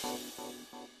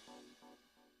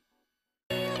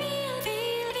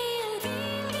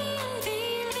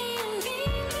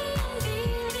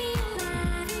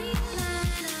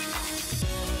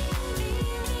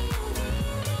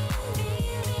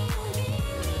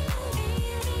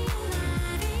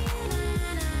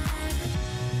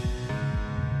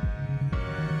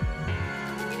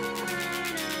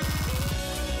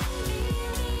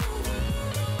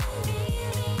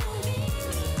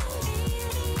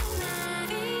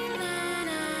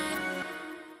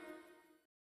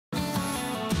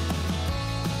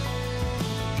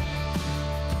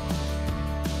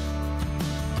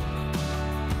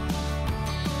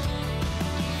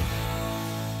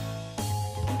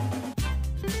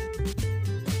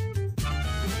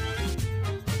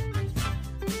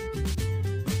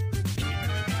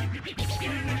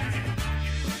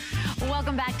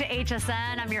 Welcome back to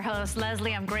HSN. I'm your host,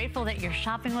 Leslie. I'm grateful that you're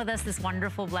shopping with us this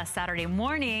wonderful, blessed Saturday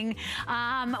morning.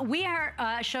 We are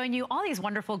showing you all these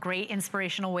wonderful, great,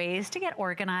 inspirational ways to get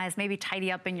organized, maybe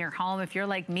tidy up in your home if you're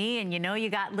like me and you know you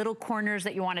got little corners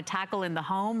that you want to tackle in the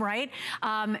home, right?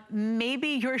 Maybe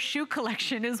your shoe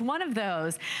collection is one of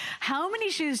those. How many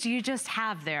shoes do you just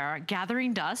have there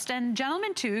gathering dust? And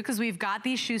gentlemen too, because we've got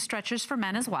these shoe stretchers for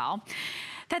men as well,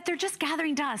 that they're just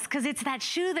gathering dust because it's that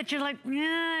shoe that you're like,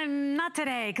 not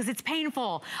today, because it's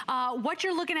painful. What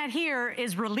you're looking at here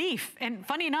is relief. And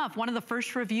funny enough, one of the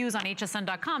first reviews on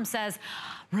hsn.com says,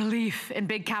 relief in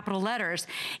big capital letters.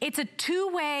 It's a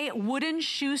two-way wooden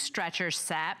shoe stretcher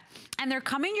set, and they're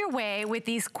coming your way with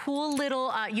these cool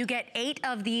little, you get 8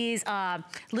 of these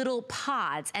little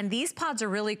pods, and these pods are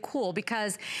really cool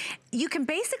because you can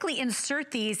basically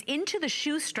insert these into the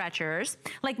shoe stretchers.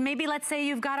 Like maybe let's say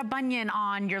you've got a bunion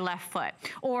on your left foot,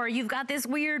 or you've got this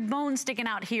weird bone sticking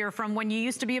out here from when you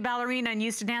used to be a ballerina and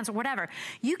used to dance or whatever.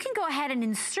 You can go ahead and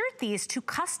insert these to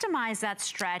customize that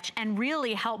stretch and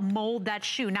really help mold that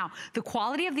shoe. Now, the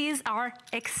quality of these are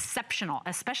exceptional,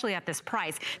 especially at this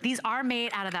price. These are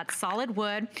made out of that solid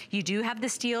wood. You do have the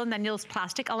steel and then those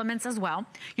plastic elements as well.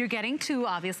 You're getting 2,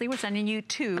 obviously. We're sending you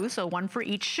 2, so 1 for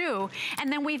each shoe.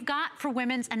 And then we've got for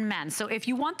women's and men's. So if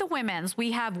you want the women's,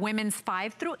 we have women's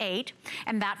 5 through 8,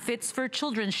 and that fits for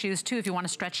children's shoes too, if you want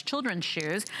to stretch children's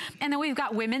shoes. And then we've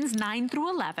got women's 9 through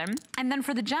 11. And then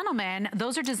for the gentlemen,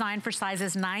 those are designed for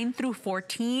sizes 9 through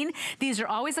 14. These are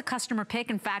always a customer pick.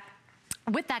 In fact,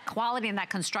 with that quality and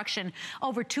that construction,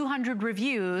 over 200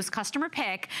 reviews, customer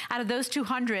pick. Out of those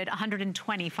 200,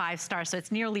 125 stars. So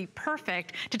it's nearly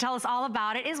perfect. To tell us all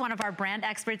about it is one of our brand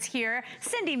experts here,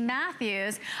 Cindy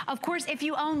Matthews. Of course, if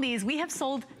you own these, we have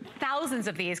sold thousands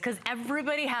of these because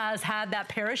everybody has had that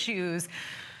pair of shoes.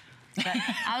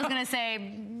 I was going to say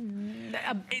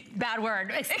a bad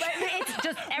word. It's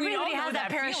just everybody has that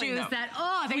pair of shoes that,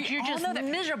 you're just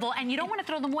miserable, and you don't want to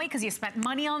throw them away because you spent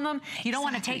money on them. You don't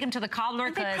want to take them to the cobbler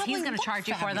because he's going to charge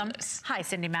you for them. Hi,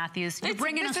 Cindy Matthews. You're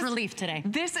bringing us relief today.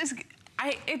 This is...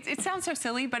 it sounds so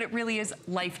silly, but it really is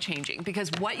life-changing because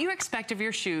what you expect of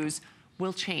your shoes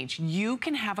will change. You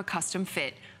can have a custom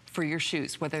fit for your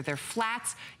shoes, whether they're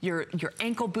flats, your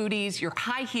ankle booties, your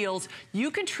high heels. You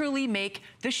can truly make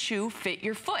the shoe fit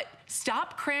your foot.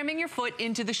 Stop cramming your foot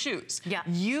into the shoes. Yeah.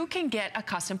 You can get a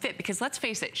custom fit because let's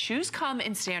face it, shoes come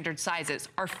in standard sizes.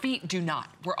 Our feet do not.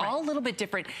 We're all a little bit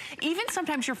different. Even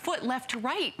sometimes your foot left to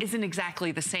right isn't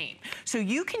exactly the same. So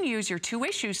you can use your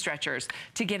two-way shoe stretchers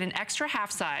to get an extra half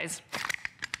size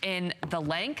in the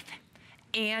length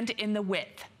and in the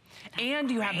width.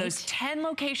 And you have those 10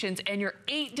 locations and your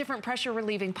 8 different pressure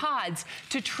relieving pods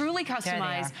to truly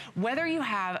customize whether you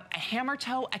have a hammer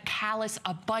toe, a callus,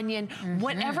 a bunion,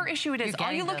 whatever issue it is.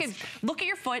 All you look at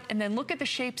your foot and then look at the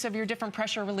shapes of your different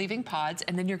pressure relieving pods,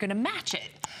 and then you're gonna match it.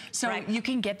 So you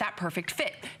can get that perfect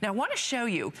fit. Now I wanna show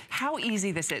you how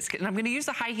easy this is. And I'm gonna use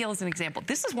the high heel as an example.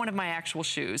 This is one of my actual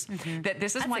shoes.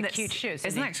 This is one that's cute shoe.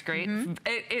 Isn't that great?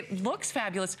 It looks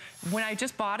fabulous. When I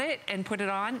just bought it and put it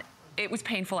on, it was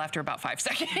painful after about 5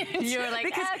 seconds. You were like,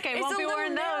 okay, won't be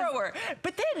wearing those.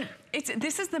 But then,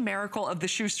 this is the miracle of the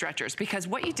shoe stretchers, because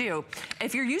what you do,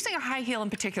 if you're using a high heel in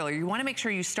particular, you wanna make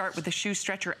sure you start with the shoe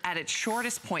stretcher at its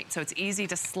shortest point so it's easy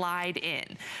to slide in.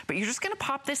 But you're just gonna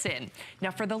pop this in.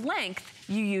 Now for the length,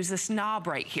 you use this knob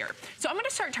right here. So I'm gonna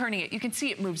start turning it. You can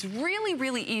see it moves really,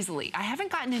 really easily. I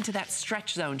haven't gotten into that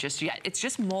stretch zone just yet. It's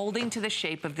just molding to the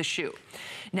shape of the shoe.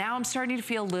 Now I'm starting to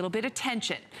feel a little bit of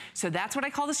tension. So that's what I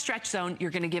call the stretch zone.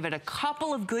 You're gonna give it a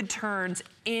couple of good turns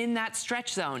in that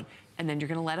stretch zone, and then you're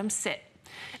gonna let them sit.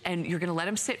 And you're gonna let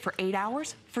them sit for 8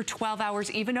 hours, for 12 hours,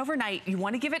 even overnight. You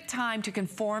wanna give it time to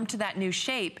conform to that new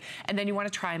shape, and then you wanna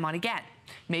try them on again.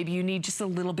 Maybe you need just a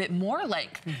little bit more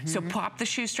length. So pop the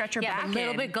shoe stretcher back in. A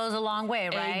little bit goes a long way,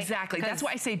 right? Exactly. That's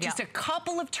why I say just a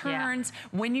couple of turns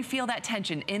when you feel that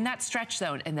tension in that stretch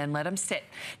zone, and then let them sit.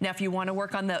 Now, if you want to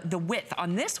work on the width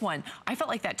on this one, I felt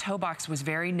like that toe box was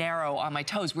very narrow on my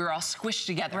toes. We were all squished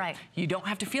together. Right. You don't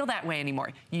have to feel that way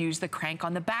anymore. You use the crank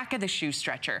on the back of the shoe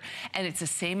stretcher, and it's the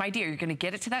same idea. You're going to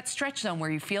get it to that stretch zone where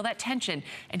you feel that tension,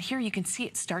 and here you can see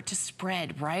it start to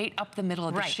spread right up the middle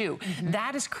of the shoe.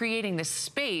 That is creating this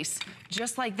space,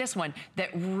 just like this one, that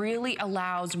really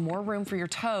allows more room for your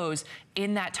toes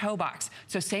in that toe box.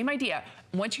 So same idea.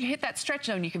 once you hit that stretch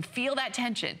zone, you can feel that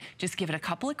tension. Just give it a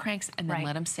couple of cranks and then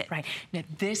let them sit. Now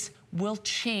this will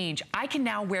change. I can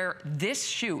now wear this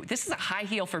shoe. This is a high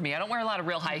heel for me. I don't wear a lot of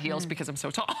real high heels because I'm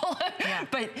so tall.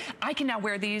 But I can now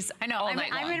wear these. I know. All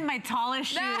night long. I'm in my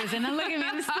tallest shoes, and then look at me.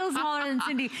 I'm still smaller than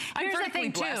Cindy. Here's the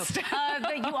thing blessed. too.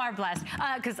 But you are blessed,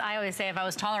 because I always say if I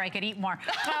was taller, I could eat more.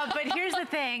 But here's the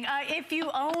thing: if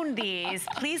you own these,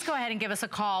 please go ahead and give us a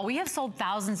call. We have sold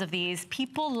thousands of these.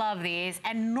 People love these,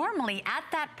 and normally at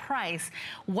that price,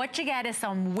 what you get is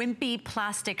some wimpy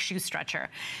plastic shoe stretcher.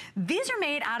 These are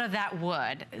made out of that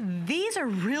wood. These are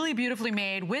really beautifully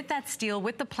made with that steel,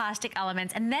 with the plastic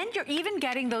elements, and then you're even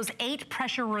getting those 8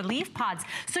 pressure relief pods.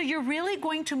 So you're really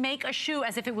going to make a shoe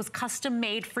as if it was custom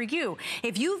made for you.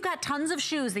 If you've got tons of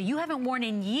shoes that you haven't worn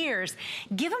in years,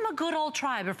 give them a good old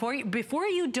try before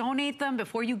you donate them,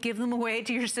 before you give them away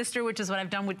to your sister, which is what I've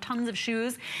done with tons of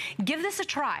shoes. Give this a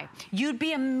try. You'd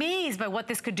be amazed by what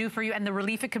this could do for you and the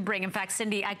relief it could bring. In fact,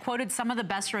 Cindy, I quoted some of the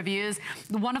best reviews.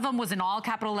 One of them was in all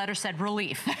capital letters, said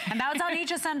relief. And that was on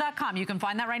hsn.com. You can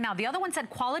find that right now. The other one said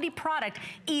quality product,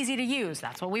 easy to use.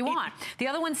 That's what we want. The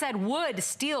other one said wood,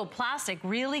 steel, plastic,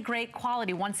 really great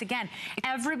quality. Once again,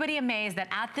 everybody amazed that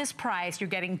at this price, you're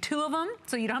getting 2 of them,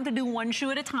 so you don't have to do 1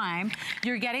 shoe at a time.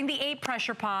 You're getting the 8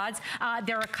 pressure pods.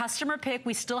 They're a customer pick.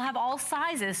 We still have all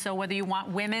sizes, so whether you want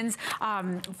women's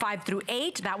 5 through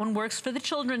 8, that one works for the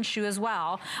children's shoe as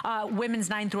well. Women's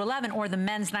 9 through 11, or the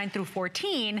men's 9 through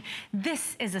 14.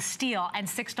 This is a steal, and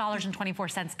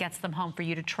 $6.24 gets them home for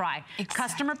you to try.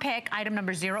 Customer pick, item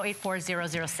number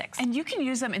 084006. And you can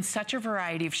use them in such a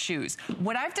variety of shoes.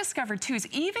 What I've discovered too is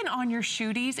even on your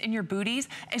shooties and your booties,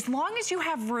 as long as you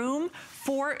have room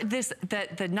for this,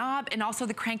 the knob and also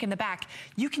the crank in the back,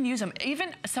 you can use them.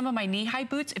 Even some of my knee-high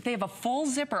boots, if they have a full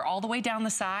zipper all the way down the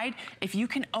side, if you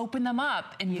can open them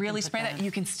up and really spray that, you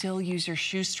can still use your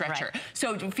shoe stretcher.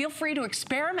 So feel free to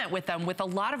experiment with them with a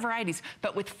lot of varieties,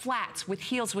 but with flats, with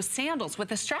heels, with sandals,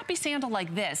 with a strappy sandal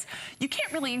like this, you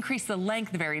can't really increase the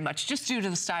length very much just due to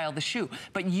the style of the shoe,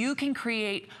 but you can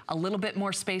create a little bit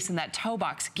more space in that toe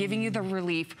box, giving you the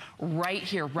relief right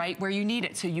here, right where you need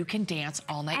it, so you can dance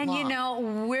all night long. And you know,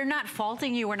 we're not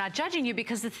faulting you, we're not judging you,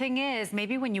 because the thing is,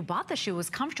 maybe when you bought the shoe, it was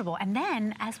comfortable, and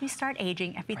then as we start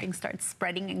aging, everything starts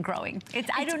spreading and growing.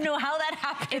 I don't know how that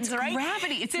happens, it's right?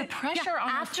 Gravity. It's the pressure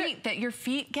on your feet, that your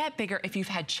feet get bigger if you've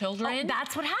had children. Oh,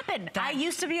 that's what happened. I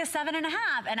used to be a 7.5,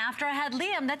 and after I had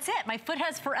Liam, that's it. My foot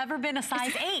has forever been a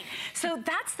size 8. So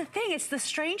that's the thing. It's the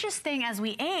strangest thing as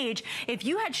we age. If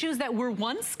you had shoes that were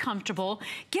once comfortable,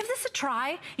 give this a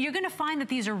try. You're going to find that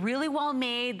these are really well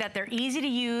made, that they're easy to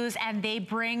use, and they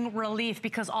bring relief,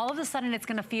 because all of a sudden it's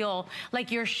going to feel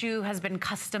like your shoe has been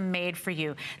custom made for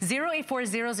you.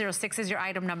 084006 is your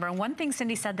item number. And one thing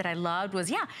Cindy said that I loved was,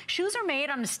 yeah, shoes are made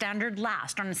on a standard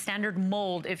last, on a standard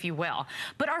mold, if you will.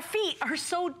 But our feet are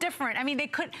so different. I mean, they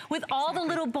could, with all the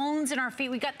little bones in our feet,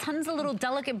 we got tons of little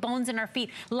delicate bones in our feet,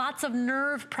 lots of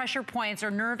nerve pressure points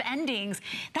or nerve endings.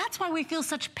 That's why we feel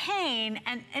such pain,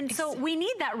 and so we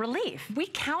need that relief. We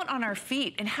count on our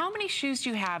feet, and how many shoes do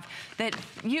you have that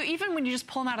you, even when you just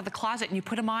pull them out of the closet and you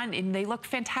put them on and they look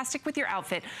fantastic with your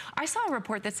outfit. I saw a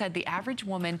report that said the average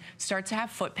woman starts to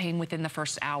have foot pain within the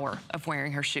first hour of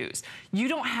wearing her shoes. You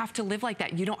don't have to live like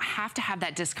that. You don't have to have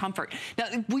that discomfort. Now,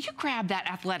 will you grab that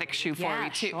athletic shoe for me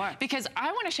too? Sure. Because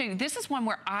I want to show you, this is one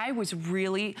where I was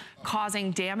really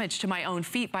causing damage to my own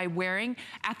feet by wearing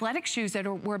athletic shoes that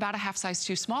were about a half size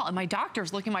too small. And my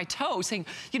doctor's looking at my toe saying,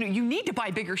 you know, you need to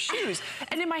buy bigger shoes.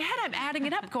 And in my head, I'm adding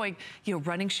it up going, you know,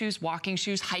 running shoes, walking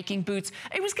shoes, hiking boots.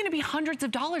 It was going to be hundreds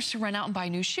of dollars to run out and buy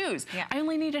new shoes. Yeah. I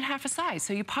only needed half a size.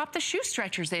 So you pop the shoe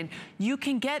stretchers in, you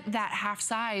can get that half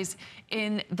size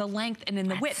in the length and in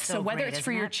the width. So whether it's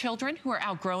for your children who are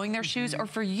outgrowing their shoes, or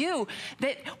for you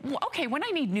that, okay, when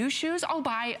I need new shoes, I'll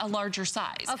buy a larger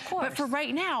size. Of course. But for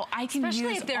right now, I can use all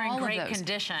of those. Especially if they're in great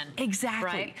condition. Exactly.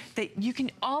 Right? That you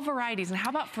can, all varieties. And how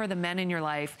about for the men in your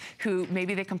life who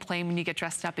maybe they complain when you get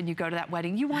dressed up and you go to that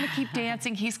wedding, you want to keep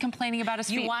dancing, he's complaining about his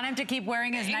feet. You want him to keep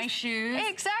wearing his nice shoes.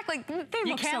 Exactly. They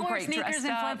look so great dressed up. You can't wear sneakers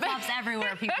and flip-flops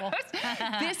everywhere, people.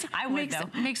 This I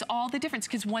makes all the difference,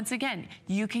 because once again,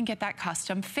 you can get that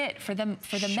custom fit for the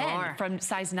men from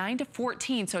size 9 to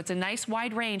 14. So it's a nice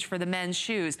wide range for the men's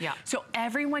shoes. Yeah. So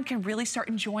everyone can really start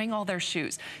enjoying all their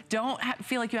shoes. Don't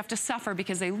feel like you have to suffer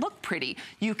because they look pretty.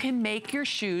 You can make your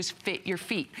shoes fit your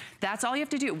feet. That's all you have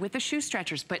to do with the shoe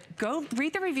stretchers. But go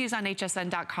read the reviews on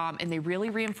hsn.com, and they really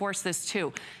reinforce this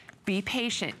too. Be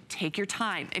patient, take your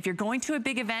time. If you're going to a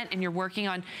big event and you're working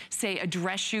on, say, a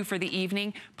dress shoe for the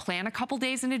evening, plan a couple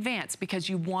days in advance because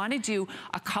you want to do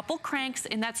a couple cranks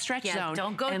in that stretch zone.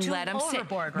 Don't go and too let them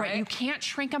overboard, sit. right? You can't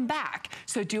shrink them back.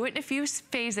 So do it in a few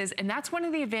phases, and that's one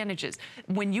of the advantages.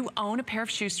 When you own a pair of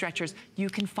shoe stretchers, you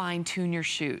can fine tune your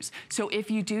shoes. So if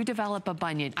you do develop a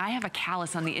bunion, I have a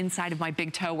callus on the inside of my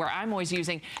big toe where I'm always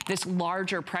using this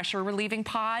larger pressure relieving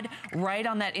pod right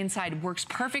on that inside. Works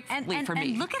perfectly for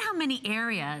me. And look at how many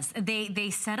areas they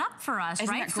set up for us,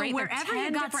 Isn't right? that great? So wherever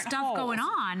you got stuff holes. going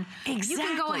on, you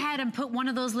can go ahead and put one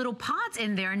of those little pods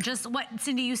in there and just, what,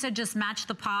 Cindy, you said just match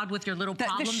the pod with your little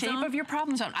problem zone? The shape of your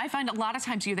problem zone. I find a lot of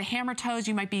times the hammer toes,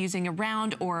 you might be using a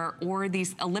round or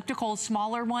these elliptical,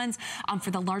 smaller ones.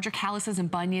 For the larger calluses and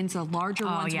bunions, the larger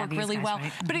ones work really well.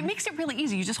 Right? But it makes it really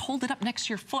easy. You just hold it up next to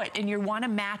your foot and you want to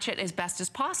match it as best as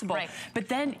possible. Right. But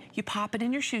then you pop it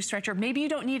in your shoe stretcher. Maybe you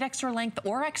don't need extra length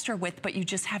or extra width, but you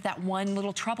just have that one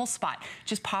little trouble spot.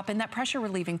 Just pop in that pressure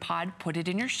relieving pod, put it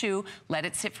in your shoe, let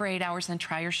it sit for 8 hours, then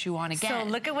try your shoe on again.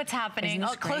 So look at what's happening.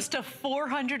 Close to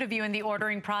 400 of you in the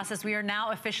ordering process. We are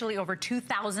now officially over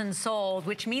 2,000 sold,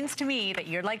 which means to me that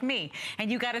you're like me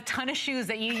and you got a ton of shoes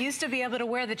that you used to be able to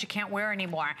wear that you can't wear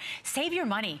anymore. Save your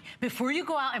money before you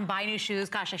go out and buy new shoes.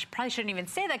 Gosh, I probably shouldn't even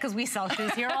say that because we sell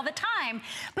shoes here all the time,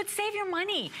 but save your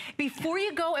money. Before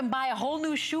you go and buy a whole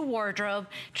new shoe wardrobe,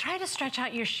 try to stretch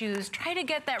out your shoes, try to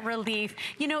get that relief.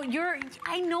 You know,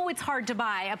 I know it's hard to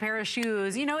buy a pair of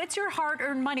shoes. You know, it's your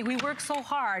hard-earned money. We work so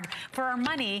hard for our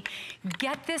money.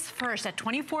 Get this first at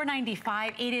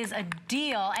 $24.95. It is a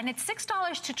deal, and it's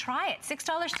 $6 to try it,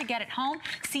 $6 to get it home.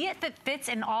 See if it fits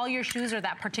in all your shoes or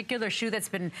that particular shoe that's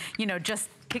been, you know, just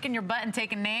kicking your butt and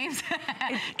taking names.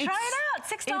 Try it out.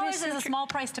 $6 is a small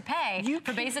price to pay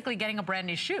for basically getting a brand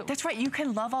new shoe. That's right. You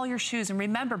can love all your shoes. And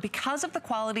remember, because of the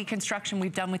quality construction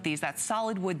we've done with these, that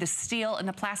solid wood, the steel, and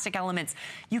the plastic elements,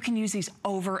 you can use these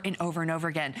over and over and over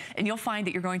again. And you'll find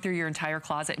that you're going through your entire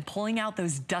closet and pulling out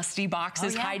those dusty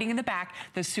boxes hiding in the back,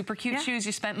 those super cute shoes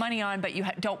you spent money on, but you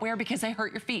don't wear because they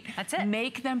hurt your feet. That's it.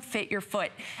 Make them fit your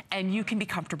foot, and you can be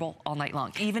comfortable all night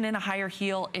long, even in a higher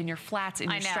heel, in your flats,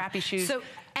 in your strappy shoes. So,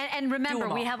 and remember,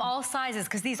 we have all sizes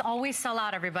because these always sell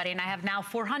out, everybody. And I have now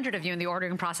 400 of you in the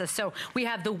ordering process. So we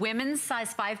have the women's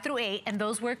size 5 through 8, and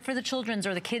those work for the children's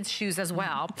or the kids' shoes as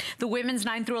well. The women's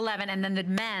 9 through 11, and then the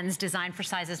men's designed for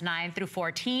sizes 9 through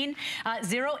 14.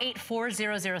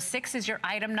 084006 is your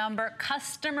item number.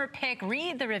 Customer pick.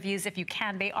 Read the reviews if you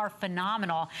can. They are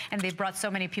phenomenal, and they've brought so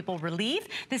many people relief.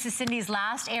 This is Cindy's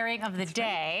last airing of the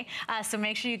day, so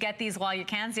make sure you get these while you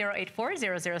can.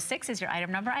 084006 is your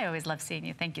item number. I always love seeing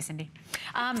you. Thank you, Cindy.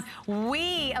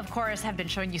 We, of course, have been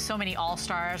showing you so many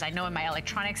all-stars. I know in my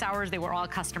electronics hours, they were all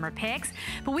customer picks.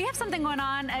 But we have something going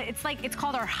on. It's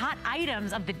called our hot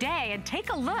items of the day. And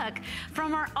take a look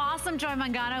from our awesome Joy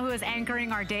Mangano, who is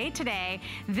anchoring our day today.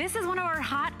 This is one of our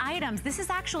hot items. This is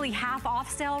actually half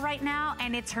off sale right now,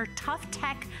 and it's her Tough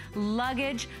Tech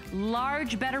Luggage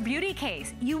Large Better Beauty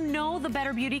Case. You know the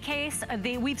Better Beauty Case.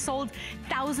 We've sold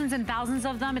thousands and thousands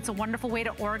of them. It's a wonderful way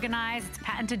to organize. It's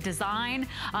patented design.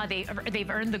 They've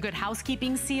earned the Good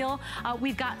Housekeeping seal.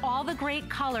 We've got all the great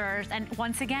colors, and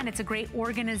once again, it's a great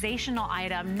organizational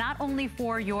item, not only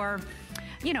for your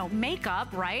makeup,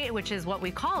 right, which is what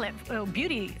we call it,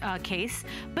 beauty case,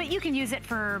 but you can use it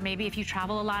for maybe if you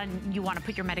travel a lot and you want to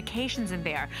put your medications in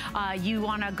there. You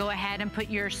want to go ahead and put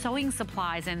your sewing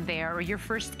supplies in there, or your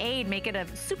first aid, make it a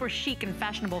super chic and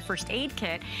fashionable first aid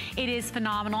kit. It is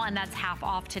phenomenal, and that's half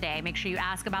off today. Make sure you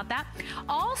ask about that.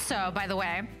 Also, by the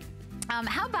way,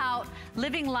 how about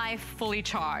living life fully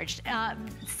charged?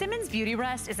 Simmons Beauty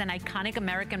Rest is an iconic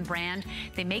American brand.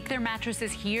 They make their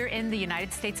mattresses here in the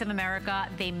United States of America.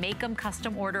 They make them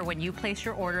custom order when you place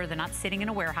your order. They're not sitting in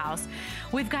a warehouse.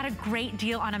 We've got a great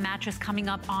deal on a mattress coming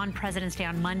up on President's Day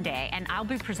on Monday, and I'll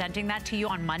be presenting that to you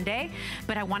on Monday,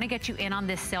 but I want to get you in on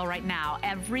this sale right now.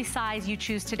 Every size you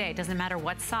choose today, doesn't matter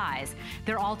what size,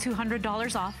 they're all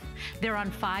 $200 off. They're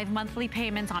on 5 monthly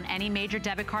payments on any major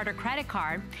debit card or credit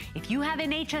card. If you have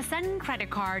an HSN credit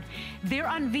card, they're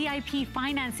on VIP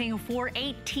financing for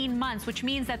 18 months, which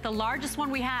means that the largest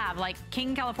one we have, like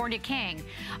King California King,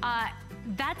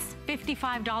 that's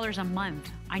 $55 a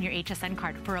month on your HSN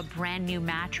card for a brand new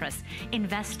mattress.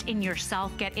 Invest in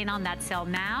yourself. Get in on that sale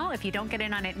now. If you don't get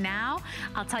in on it now,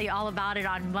 I'll tell you all about it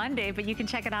on Monday, but you can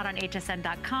check it out on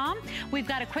hsn.com. We've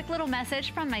got a quick little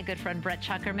message from my good friend Brett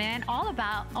Chuckerman all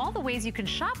about all the ways you can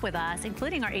shop with us,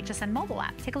 including our HSN mobile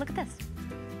app. Take a look at this.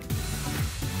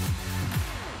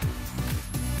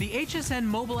 The HSN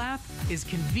mobile app is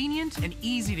convenient and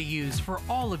easy to use for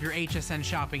all of your HSN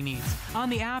shopping needs. On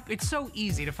the app, it's so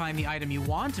easy to find the item you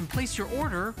want and place your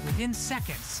order within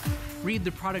seconds. Read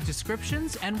the product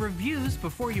descriptions and reviews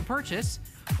before you purchase,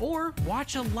 or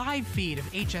watch a live feed of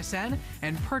HSN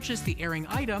and purchase the airing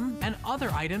item and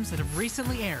other items that have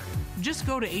recently aired. Just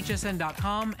go to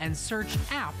hsn.com and search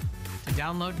app to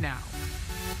download now.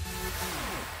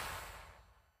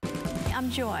 I'm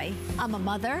Joy. I'm a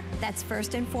mother, that's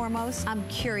first and foremost. I'm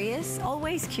curious,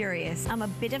 always curious. I'm a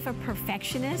bit of a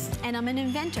perfectionist, and I'm an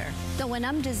inventor. So when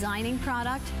I'm designing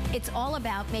product, it's all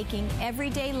about making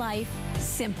everyday life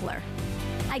simpler.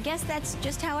 I guess that's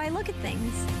just how I look at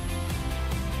things.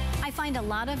 I find a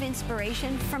lot of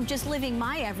inspiration from just living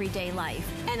my everyday life.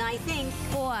 And I think,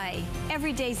 boy,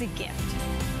 every day's a gift.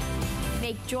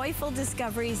 Make joyful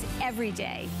discoveries every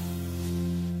day.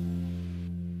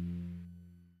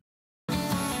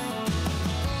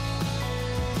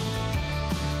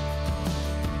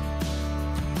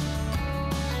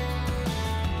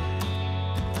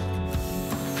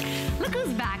 Look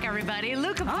who's back, everybody.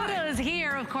 Luke Caputo is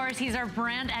here. Of course, he's our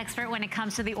brand expert when it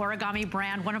comes to the Origami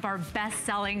brand, one of our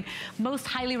best-selling, most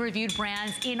highly reviewed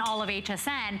brands in all of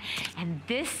HSN. And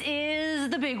this is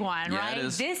the big one, right? It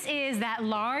is. This is that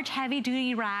large,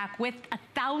 heavy-duty rack with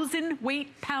 1,000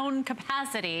 weight-pound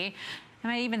capacity. Am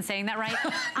I even saying that right?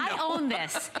 No. I own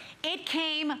this. It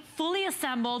came fully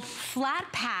assembled, flat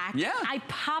packed. Yeah. I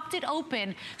popped it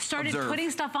open, started putting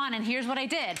stuff on, and here's what I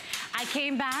did. I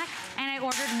came back and I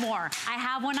ordered more. I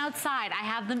have one outside. I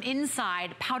have them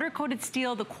inside. Powder-coated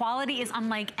steel. The quality is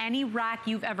unlike any rack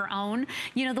you've ever owned.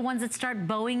 You know, the ones that start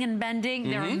bowing and bending,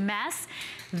 they're a mess.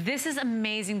 This is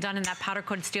amazing, done in that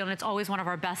powder-coated steel, and it's always one of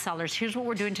our best sellers. Here's what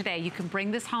we're doing today. You can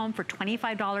bring this home for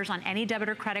 $25 on any debit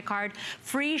or credit card.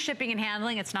 Free shipping and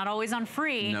handling. It's not always on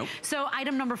free. Nope. So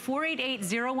item number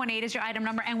 488018 is your item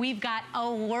number, and we've got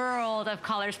a world of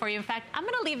colors for you. In fact, I'm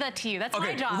gonna leave that to you. That's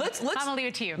my job. I'm gonna leave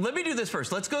it to you. Let me do this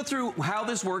first. Let's go through how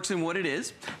this works and what it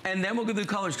is, and then we'll go through the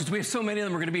colors, because we have so many of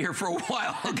them, we're gonna be here for a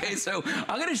while. Okay, so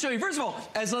I'm gonna show you, first of all,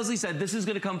 as Leslie said, this is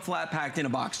gonna come flat packed in a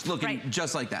box, looking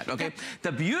just like that, okay?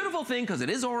 The beautiful thing, because it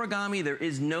is origami, there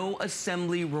is no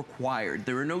assembly required.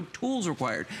 There are no tools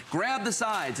required. Grab the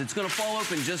sides, it's gonna fall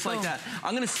open just like that.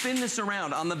 I'm gonna spin this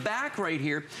around. On the back right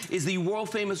here is the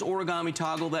world famous origami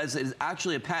toggle that is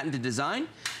actually a patented design.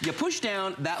 You push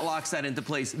down, that locks that into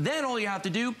place. Then all you have to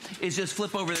do is just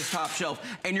flip over this top shelf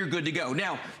and you're good to go.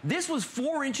 Now, this was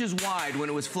 4 inches wide when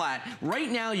it was flat. Right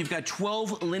now, you've got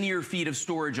 12 linear feet of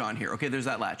storage on here. Okay, there's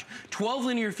that latch. 12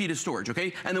 linear feet of storage,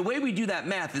 okay? And the way we do that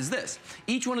math is this.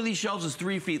 Each one of these shelves is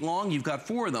 3 feet long. You've got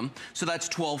 4 of them, so that's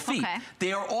 12 feet. Okay.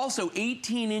 They are also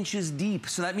 18 inches deep,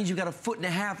 so that means you've got 1.5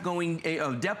 foot going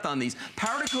of depth on these.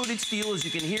 Powder-coated steel, as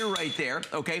you can hear right there,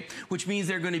 okay, which means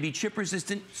they're going to be chip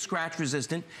resistant, scratch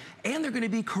resistant, and they're going to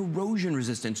be corrosion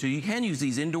resistant, so you can use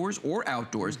these indoors or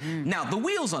outdoors. Now, the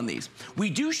wheels on these, we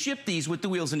do ship these with the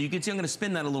wheels, and you can see, I'm going to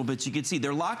spin that a little bit so you can see,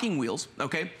 they're locking wheels,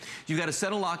 okay? You've got a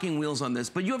set of locking wheels on this,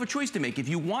 but you have a choice to make. If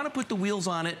you want to put the wheels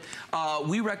on it,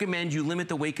 we recommend you limit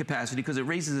the weight capacity, because it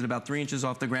raises it about 3 inches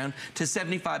off the ground, to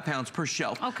 75 pounds per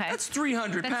shelf. Okay. That's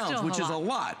 300 pounds, which is a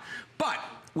lot. But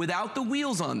without the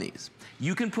wheels on these,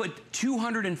 you can put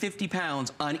 250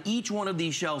 pounds on each one of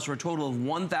these shelves for a total of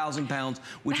 1,000 pounds,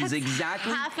 which is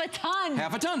exactly half a ton.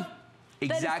 Half a ton.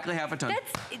 Exactly half a ton.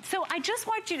 So I just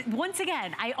want you, once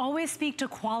again, I always speak to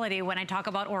quality when I talk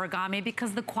about origami,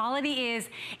 because the quality is,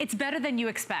 it's better than you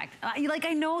expect. Like,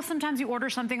 I know sometimes you order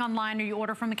something online or you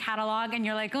order from a catalog and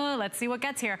you're like, oh, let's see what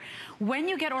gets here. When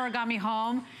you get origami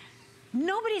home,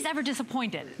 nobody's ever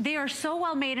disappointed. They are so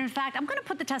well made. In fact, I'm gonna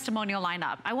put the testimonial line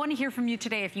up. I wanna hear from you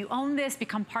today. If you own this,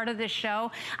 become part of this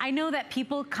show. I know that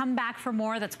people come back for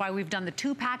more. That's why we've done the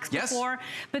 2-packs before.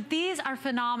 But these are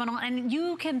phenomenal, and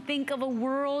you can think of a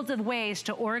world of ways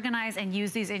to organize and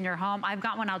use these in your home. I've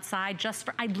got one outside just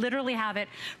for, I literally have it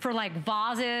for like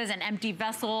vases and empty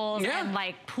vessels and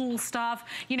like pool stuff,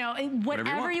 you know,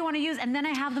 whatever you wanna use. And then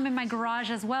I have them in my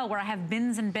garage as well, where I have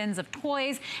bins and bins of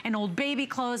toys and old baby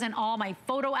clothes and all my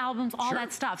photo albums, all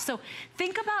that stuff. So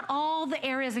think about all the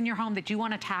areas in your home that you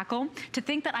want to tackle, to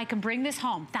think that I can bring this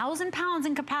home, 1,000 pounds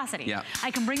in capacity.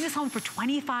 I can bring this home for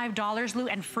 $25, Lou,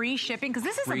 and free shipping, because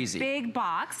this is a big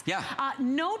box.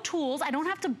 No tools. I don't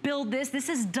have to build this. This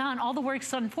is done. All the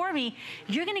work's done for me.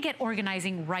 You're going to get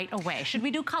organizing right away. Should we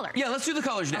do colors? Yeah, let's do the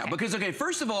colors now. Because, okay,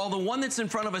 first of all, the one that's in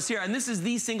front of us here, and this is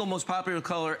the single most popular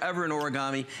color ever in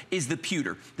origami, is the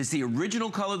pewter. This is the original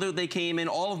color that they came in.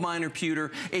 All of mine are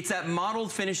pewter. It's that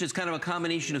mottled finish. It's kind of a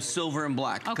combination of silver and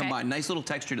black combined. Nice little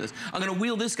texture to this. I'm going to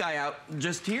wheel this guy out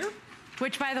just here.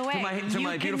 Which, by the way, to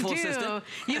my beautiful assistant.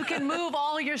 You can move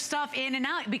all your stuff in and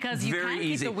out because you Very can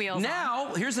easy. keep the wheels Now,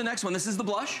 on. here's the next one. This is the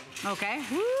blush. Okay.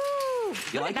 Woo! You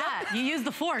Look like at that? You use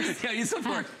the force. Yeah, use the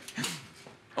force.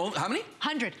 Oh, how many?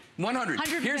 100. 100.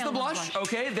 100 Here's the blush.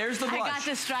 Okay, there's the blush. I got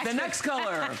distracted. The next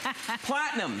color,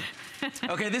 platinum.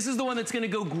 Okay, this is the one that's going to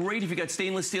go great if you got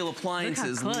stainless steel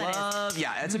appliances. Look how good Love,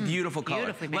 yeah, that's a beautiful color.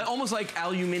 Beautifully made. Almost like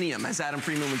aluminium, as Adam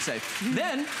Freeman would say.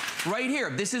 Then, right here,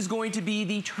 this is going to be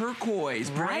the turquoise,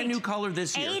 brand new color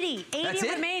this year. 80 that's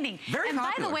remaining. Very and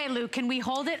popular. by the way, Lou, can we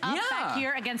hold it up back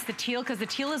here against the teal? Because the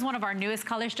teal is one of our newest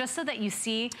colors, just so that you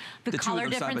see the color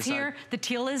difference here. The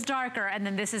teal is darker, and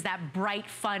then this is that bright,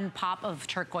 fun pop of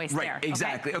turquoise there. Right,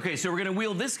 exactly. Okay, so we're going to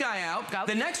wheel this guy out. Go.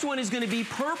 The next one is going to be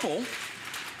purple.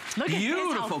 Look at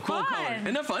Beautiful, this, cool color.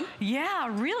 Isn't that fun? Yeah,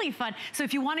 really fun. So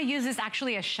if you want to use this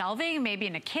actually as shelving, maybe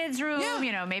in a kid's room,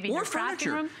 you know, maybe in your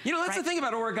crafting room. You know, that's the thing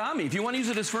about origami. If you want to use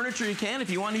it as furniture, you can. If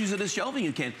you want to use it as shelving,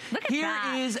 you can. Look at Here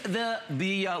that. is the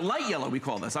light yellow, we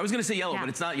call this. I was going to say yellow, but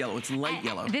it's not yellow. It's light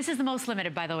yellow. This is the most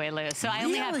limited, by the way, Lou. So I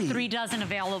only have 3 dozen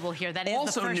available here. That is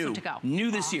also the first new. one to go.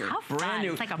 New this year. How Brand fun.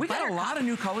 new. It's like We got a lot of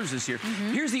new colors this year.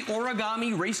 Here's the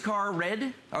origami race car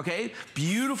red. Okay,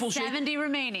 beautiful shape. 70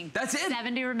 remaining. That's it?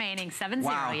 70 remaining. 70,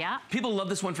 yeah. People love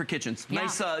this one for kitchens. Yeah.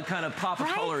 Nice kind of pop of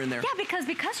color in there. Yeah, because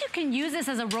you can use this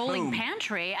as a rolling Boom.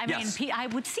 pantry. I mean, I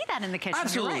would see that in the kitchen.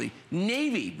 Absolutely. Right.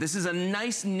 Navy. This is a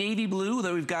nice navy blue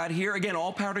that we've got here. Again,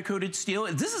 all powder coated steel.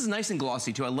 This is nice and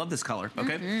glossy too. I love this color.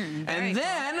 Okay. And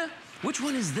then, which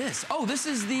one is this? Oh, this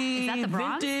is the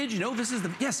bronze? vintage. No, this is the,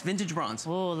 vintage bronze.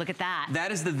 Oh, look at that.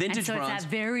 That is the vintage and so bronze. It's that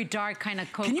very dark kind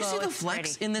of cocoa. Can you see the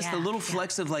flecks in this? The little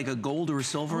flecks of like a gold or a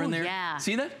silver in there? Yeah.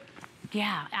 See that?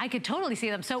 Yeah, I could totally see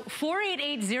them. So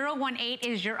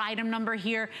 488018 is your item number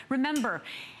here. Remember,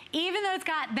 even though it's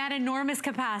got that enormous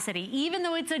capacity, even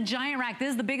though it's a giant rack, this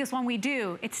is the biggest one we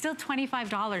do, it's still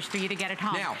 $25 for you to get it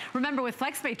home. Now, remember with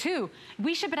FlexPay too,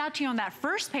 we ship it out to you on that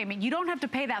first payment. You don't have to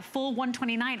pay that full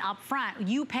 $129 up front.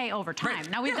 You pay over time.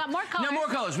 Right. Now we've got more colors. Now more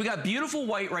colors. We got beautiful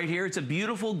white right here. It's a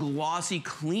beautiful glossy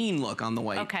clean look on the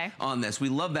white on this. We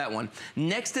love that one.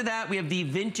 Next to that, we have the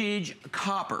vintage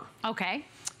copper. Okay.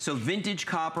 So vintage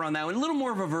copper on that one, a little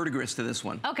more of a verdigris to this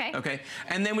one. Okay. Okay.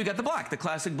 And then we got the black, the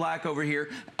classic black over here.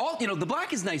 All, you know, the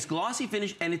black is nice, glossy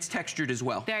finish, and it's textured as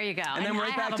well. There you go. And then we're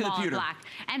right back to the pewter. Black.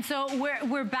 And so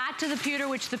we're back to the pewter,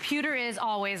 which the pewter is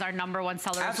always our #1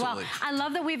 seller as well. I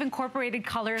love that we've incorporated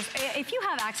colors. If you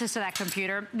have access to that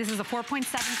computer, this is a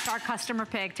 4.7-star customer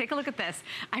pick. Take a look at this.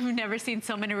 I've never seen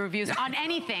so many reviews on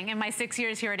anything in my 6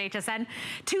 years here at HSN.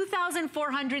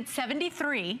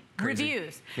 2,473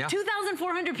 reviews. Yeah.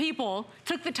 2,400 people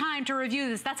took the time to review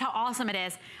this. That's how awesome it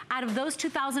is. Out of those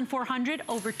 2,400,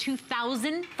 over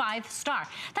 2,000 5-star.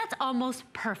 That's almost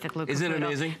perfect, Luca. Isn't it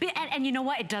amazing? And you know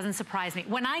what? It doesn't surprise me.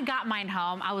 When I got mine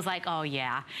home, I was like, oh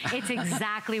yeah, it's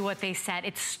exactly what they said.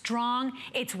 It's strong,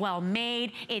 it's well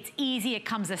made, it's easy, it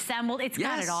comes assembled. It's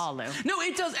got it all, Lou. No,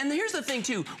 it does. And here's the thing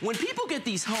too. When people get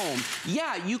these home,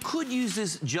 yeah, you could use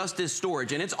this just as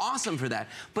storage, and it's awesome for that.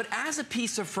 But as a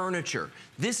piece of furniture,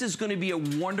 this is going to be a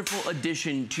wonderful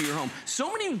addition to your home.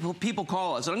 So many people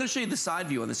call us, and I'm going to show you the side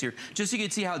view on this here, just so you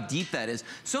can see how deep that is.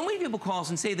 So many people call us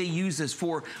and say they use this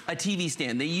for a TV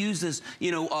stand. They use this,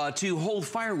 you know, to hold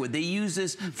firewood. They use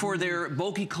this for their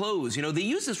bulky clothes. You know, they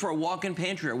use this for a walk-in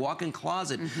pantry, a walk-in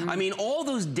closet. I mean, all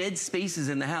those dead spaces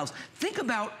in the house. Think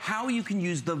about how you can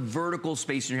use the vertical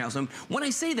space in your house. And when I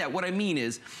say that, what I mean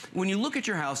is, when you look at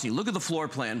your house and you look at the floor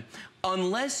plan,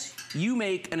 unless you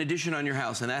make an addition on your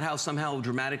house and that house somehow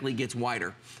dramatically gets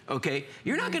wider, okay,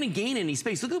 you're not going to gain any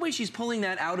space. Look at the way she's pulling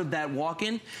that out of that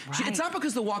walk-in. It's not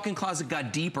because the walk-in closet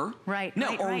got deeper.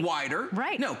 Wider.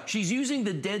 No, she's using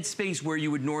the dead space where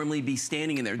you would normally be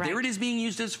standing in there. There it is being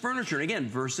used as furniture. And again,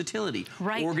 versatility.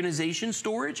 Organization,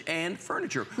 storage, and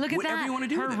furniture. Look at whatever that. you want to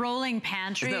do Her with it. rolling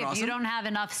pantry. Isn't that awesome? If you don't have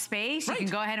enough space, you can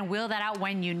go ahead and wheel that out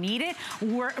when you need it.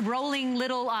 Rolling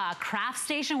little craft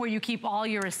station where you keep all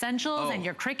your essentials and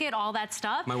your Cricut, all that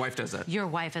stuff. My wife does that. Your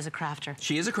wife is a crafter.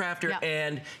 She is a crafter,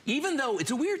 and even though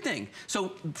it's a weird thing,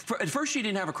 so at first she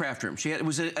didn't have a craft room. It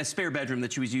was a spare bedroom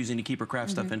that she was using to keep her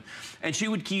craft stuff in, and she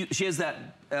has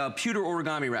that pewter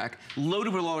origami rack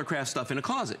loaded with all her craft stuff in a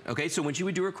closet. Okay, so when she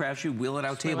would do her craft, she would wheel it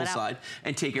out table side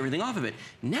and take everything off of it.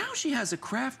 Now she has a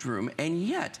craft room, and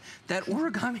yet that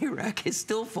origami rack is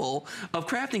still full of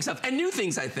crafting stuff and new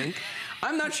things. I think.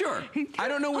 I'm not sure. I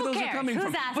don't know where those are coming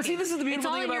from. Asking? But see, this is the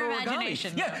beautiful thing about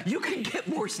imagination. Yeah, you can get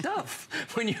more stuff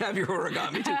when you have your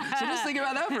origami too. So just think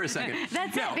about that for a second.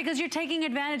 That's it, because you're taking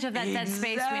advantage of that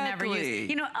space we never use.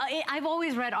 You know, I've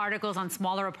always read articles on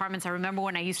smaller apartments. I remember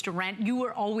when I used to rent, you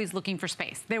were always looking for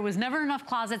space. There was never enough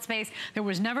closet space. There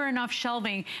was never enough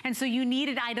shelving. And so you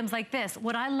needed items like this.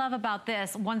 What I love about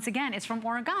this, once again, it's from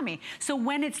Origami. So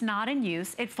when it's not in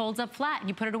use, it folds up flat and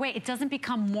you put it away. It doesn't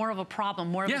become more of a problem,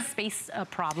 more of a space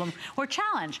problem or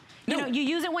challenge. You know, you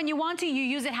use it when you want to, you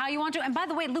use it how you want to. And by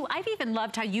the way, Lou, I've even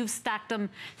loved how you've stacked them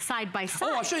side by side.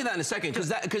 Oh, I'll show you that in a second,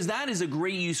 because that is a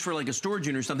great use for like a storage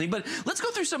unit or something. But let's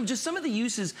go through some of the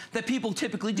uses that people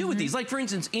typically do with these. Like for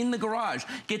instance, in the garage,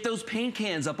 get those paint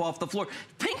cans up off the floor.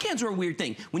 Paint cans are a weird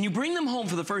thing. When you bring them home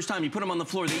for the first time, you put them on the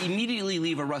floor, they immediately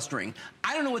leave a rust ring.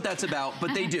 I don't know what that's about,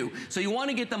 but they do. So you want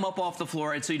to get them up off the floor,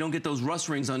 right, so you don't get those rust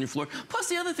rings on your floor. Plus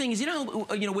the other thing is, you know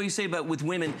what you say about with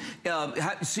women,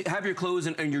 have your clothes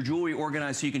and your jewelry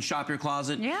organized so you can shop your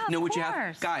closet. Yeah, know of what course. You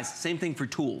have. Guys, same thing for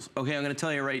tools. Okay, I'm going to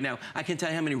tell you right now. I can't tell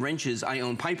you how many wrenches I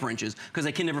own, pipe wrenches, because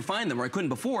I can never find them, or I couldn't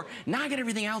before. Now I get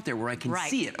everything out there where I can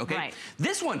see it. Okay,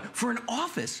 this one for an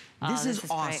office. This is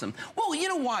awesome. Great. Well, you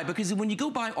know why? Because when you go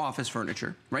buy office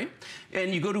furniture, right,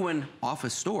 and you go to an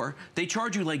office store, they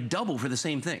charge you like double for the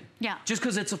same thing. Yeah. Just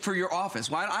because it's for your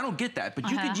office. Well, I don't get that, but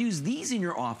you could use these in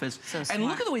your office. So and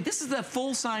look at the way this is that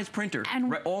full-size printer,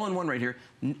 and all in one right here.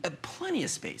 Plenty of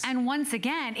space. And once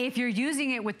again, if you're using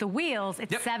it with the wheels,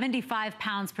 it's 75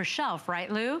 pounds per shelf,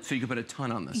 right, Lou? So you can put a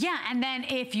ton on this. Yeah, and then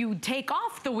if you take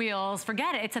off the wheels,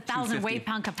 forget it. It's 1,000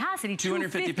 weight-pound capacity.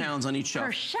 250 pounds on each shelf.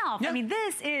 Per shelf. I mean,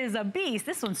 this is a beast.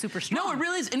 This one's super strong. No, it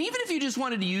really is. And even if you just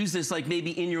wanted to use this, like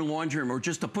maybe in your laundry room or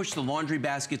just to push the laundry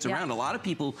baskets around, a lot of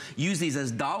people use these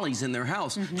as dollies in their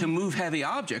house to move heavy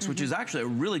objects, which is actually a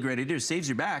really great idea. It saves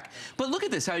your back. But look at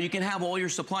this, how you can have all your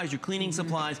supplies, your cleaning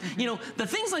supplies. You know,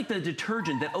 the things like the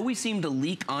detergent that always seem to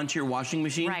leak onto your washing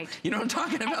machine. Right. You know what I'm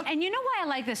talking about? And you know why I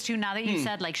like this too, now that you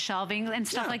said like shelving and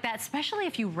stuff like that, especially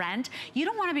if you rent, you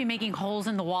don't want to be making holes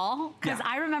in the wall. Because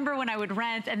I remember when I would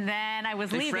rent and then I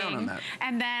was leaving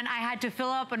and then I had to fill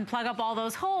up and plug up all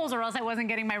those holes or else I wasn't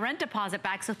getting my rent deposit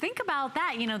back. So think about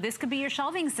that. You know, this could be your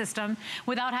shelving system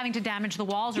without having to damage the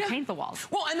walls or paint the walls.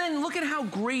 Well, and then look at how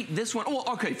great this one, well,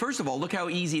 okay, first of all, look how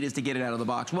easy it is to get it out of the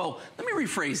box. Well, let me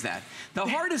rephrase that. The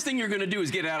hardest thing you're going to do is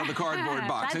get it out of the cardboard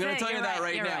box. I'm going to tell you that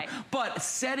right now. But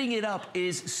setting it up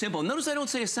is simple. Notice I don't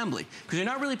say assembly, because you're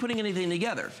not really putting anything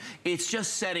together. It's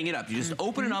just setting it up. You just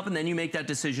open it up and then you make that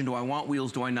decision. Do I want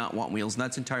wheels? Do I not want wheels? And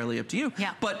that's entirely up to you.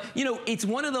 Yeah. But, you know, it's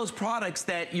one of those products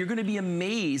that you're going to be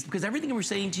amazed, because everything we're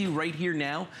saying to you right here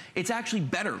now, it's actually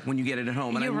better when you get it at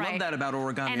home. And I love that about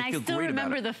Origami. And I still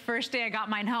remember the first day I got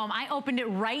mine home, I opened it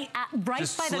right by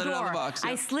the door.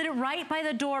 I slid it right by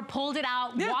the door, pulled it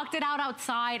out, walked it out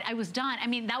outside. I was done. I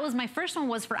mean, that was my first one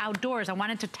was for outdoors. I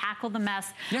wanted to tackle the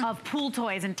mess of pool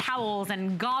toys and towels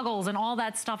and goggles and all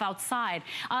that stuff outside.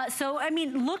 So, I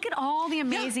mean, look at all the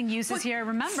amazing uses here.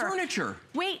 Remember, furniture.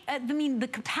 Wait, I mean, the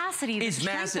capacity, the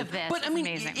strength massive. of this but I mean,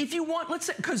 amazing. If you want, let's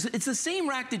say, because it's the same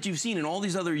rack that you've seen in all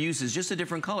these other uses, just a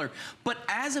different color. But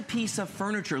as a piece of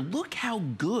furniture, look how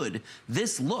good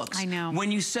this looks. I know.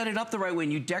 When you set it up the right way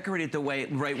and you decorate it the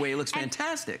right way, it looks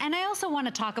fantastic. And I also want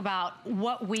to talk about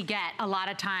what we get a lot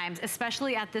of times,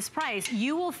 especially at this price.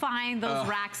 You will find those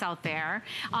racks out there.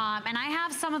 And I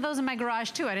have some of those in my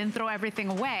garage too. I didn't throw everything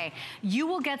away. You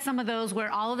will get some of those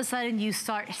where all of a sudden you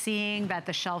start seeing that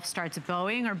the shelf starts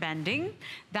bowing or bending.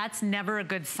 That's never a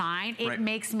good sign. It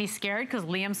makes me scared because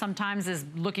Liam sometimes is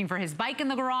looking for his bike in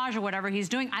the garage or whatever he's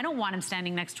doing. I don't want him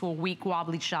standing next to a weak,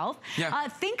 wobbly shelf.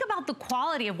 Think about the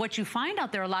quality of what you find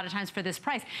out there a lot of times for this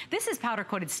price. This is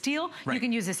powder-coated steel. You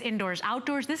can use this indoors,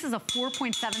 outdoors. This is a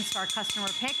 4.7-star customer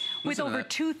pick with over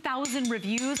 2,000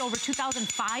 reviews, over 2,000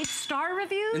 5-star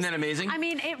reviews. Isn't that amazing? I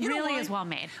mean, it really is well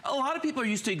made. A lot of people are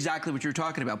used to exactly what you're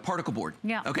talking about, particle board.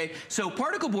 Yeah. Okay, so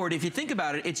particle board, if you think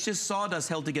about it, it's just sawdust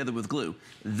held together with glue.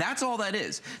 That's all that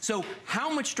is. So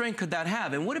how much strength could that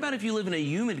have? And what about if you live in a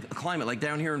humid climate like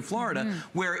down here in Florida,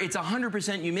 where it's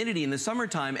 100% humidity in the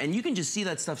summertime, and you can just see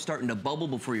that stuff starting to bubble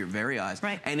before your very eyes,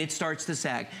 and it starts to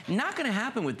sag. Not going to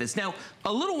happen with this. Now,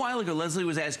 a little while ago, Leslie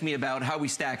was asking me about how we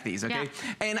stack these, okay?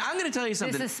 And I'm going to tell you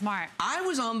something. This is smart. I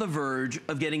was on the verge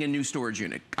of getting a new storage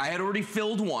unit. I had already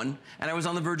filled one, and I was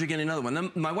on the verge of getting another one.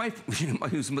 Then my wife,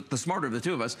 who's the smarter of the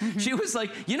two of us, she was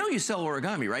like, you know you sell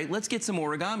Origami, right? Let's get some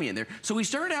Origami in there. So we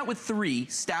started out with 3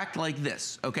 stacked like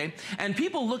this, okay? And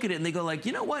people look at it and they go like,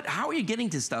 you know what? How are you getting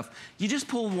to stuff? You just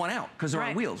pull one out because they're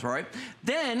on wheels, right?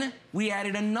 Then we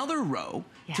added another row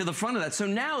to the front of that. So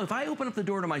now if I open up the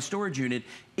door to my storage unit,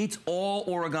 it's all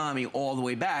origami all the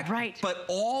way back. Right. But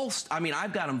I mean,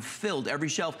 I've got them filled, every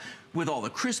shelf, with all the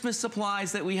Christmas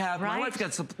supplies that we have. My wife's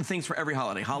got some things for every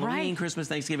holiday. Halloween, Christmas,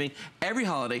 Thanksgiving, every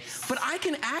holiday. But I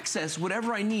can access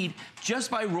whatever I need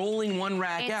just by rolling one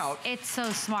rack out. It's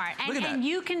so smart. Look at that. And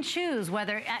you can choose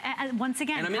whether, once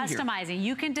again, customizing.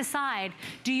 You can decide,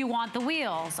 do you want the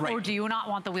wheels or do you not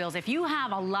want the wheels? If you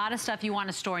have a lot of stuff you want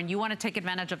to store and you want to take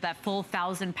advantage of that full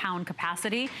 1,000-pound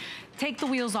capacity, take the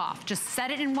wheels off. Just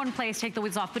set it in one place, take the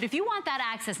wheels off. But if you want that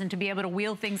access and to be able to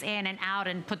wheel things in and out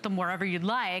and put them wherever you'd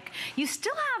like, you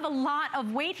still have a lot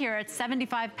of weight here at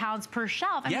 75 pounds per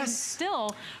shelf. I mean, it's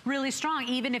still really strong,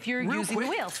 even if you're using the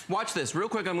wheels. Watch this, real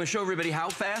quick. I'm gonna show everybody how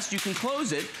fast you can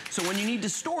close it. So when you need to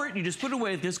store it, you just put it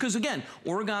away like this. Because again,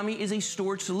 origami is a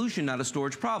storage solution, not a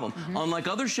storage problem. Unlike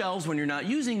other shelves, when you're not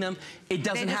using them, it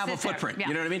doesn't have a footprint.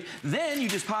 You know what I mean? Then you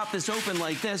just pop this open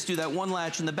like this, do that one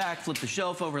latch in the back, flip the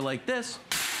shelf over like this,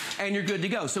 and you're good to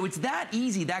go. So it's that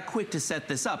easy, that quick to set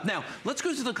this up. Now, let's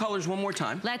go through the colors one more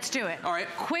time. Let's do it. All right.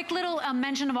 Quick little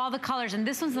mention of all the colors, and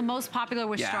this one's the most popular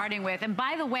we're starting with. And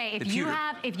by the way, if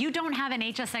you don't have an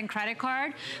HSN credit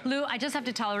card, Lou, I just have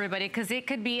to tell everybody, because it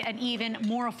could be an even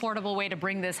more affordable way to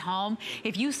bring this home.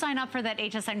 If you sign up for that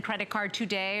HSN credit card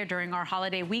today or during our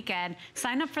holiday weekend,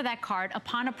 sign up for that card.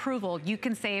 Upon approval, you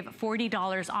can save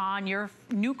 $40 on your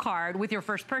new card with your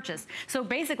first purchase. So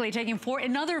basically taking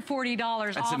another $40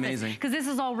 off. That's amazing. Because this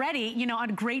is already, you know, a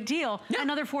great deal.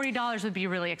 Another $40 would be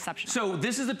really exceptional. So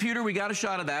this is the pewter. We got a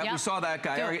shot of that. We saw that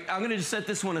guy. All right, I'm going to just set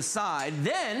this one aside.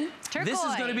 Then this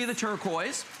is going to be the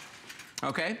turquoise.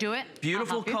 Okay. Do it.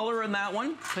 Beautiful color in that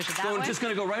one. Push it that way. Just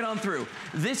going to go right on through.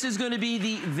 This is going to be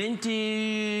the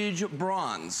vintage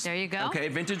bronze. There you go. Okay,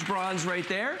 vintage bronze right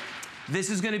there. This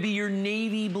is going to be your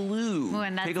navy blue. Ooh,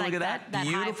 and that's Take a look at that.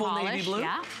 Beautiful navy blue.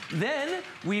 Then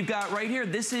we've got right here,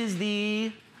 this is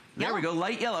the... There we go,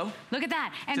 light yellow. Look at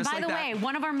that. And just by the way,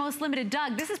 one of our most limited,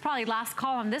 Doug, this is probably last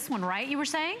call on this one, right? You were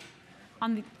saying?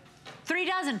 On the 3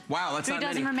 dozen. Wow, that's 3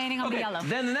 dozen remaining on the yellow.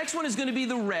 Then the next one is going to be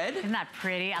the red. Isn't that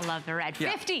pretty? I love the red.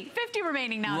 50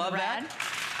 remaining now in the red.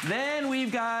 That. Then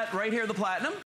we've got right here the platinum.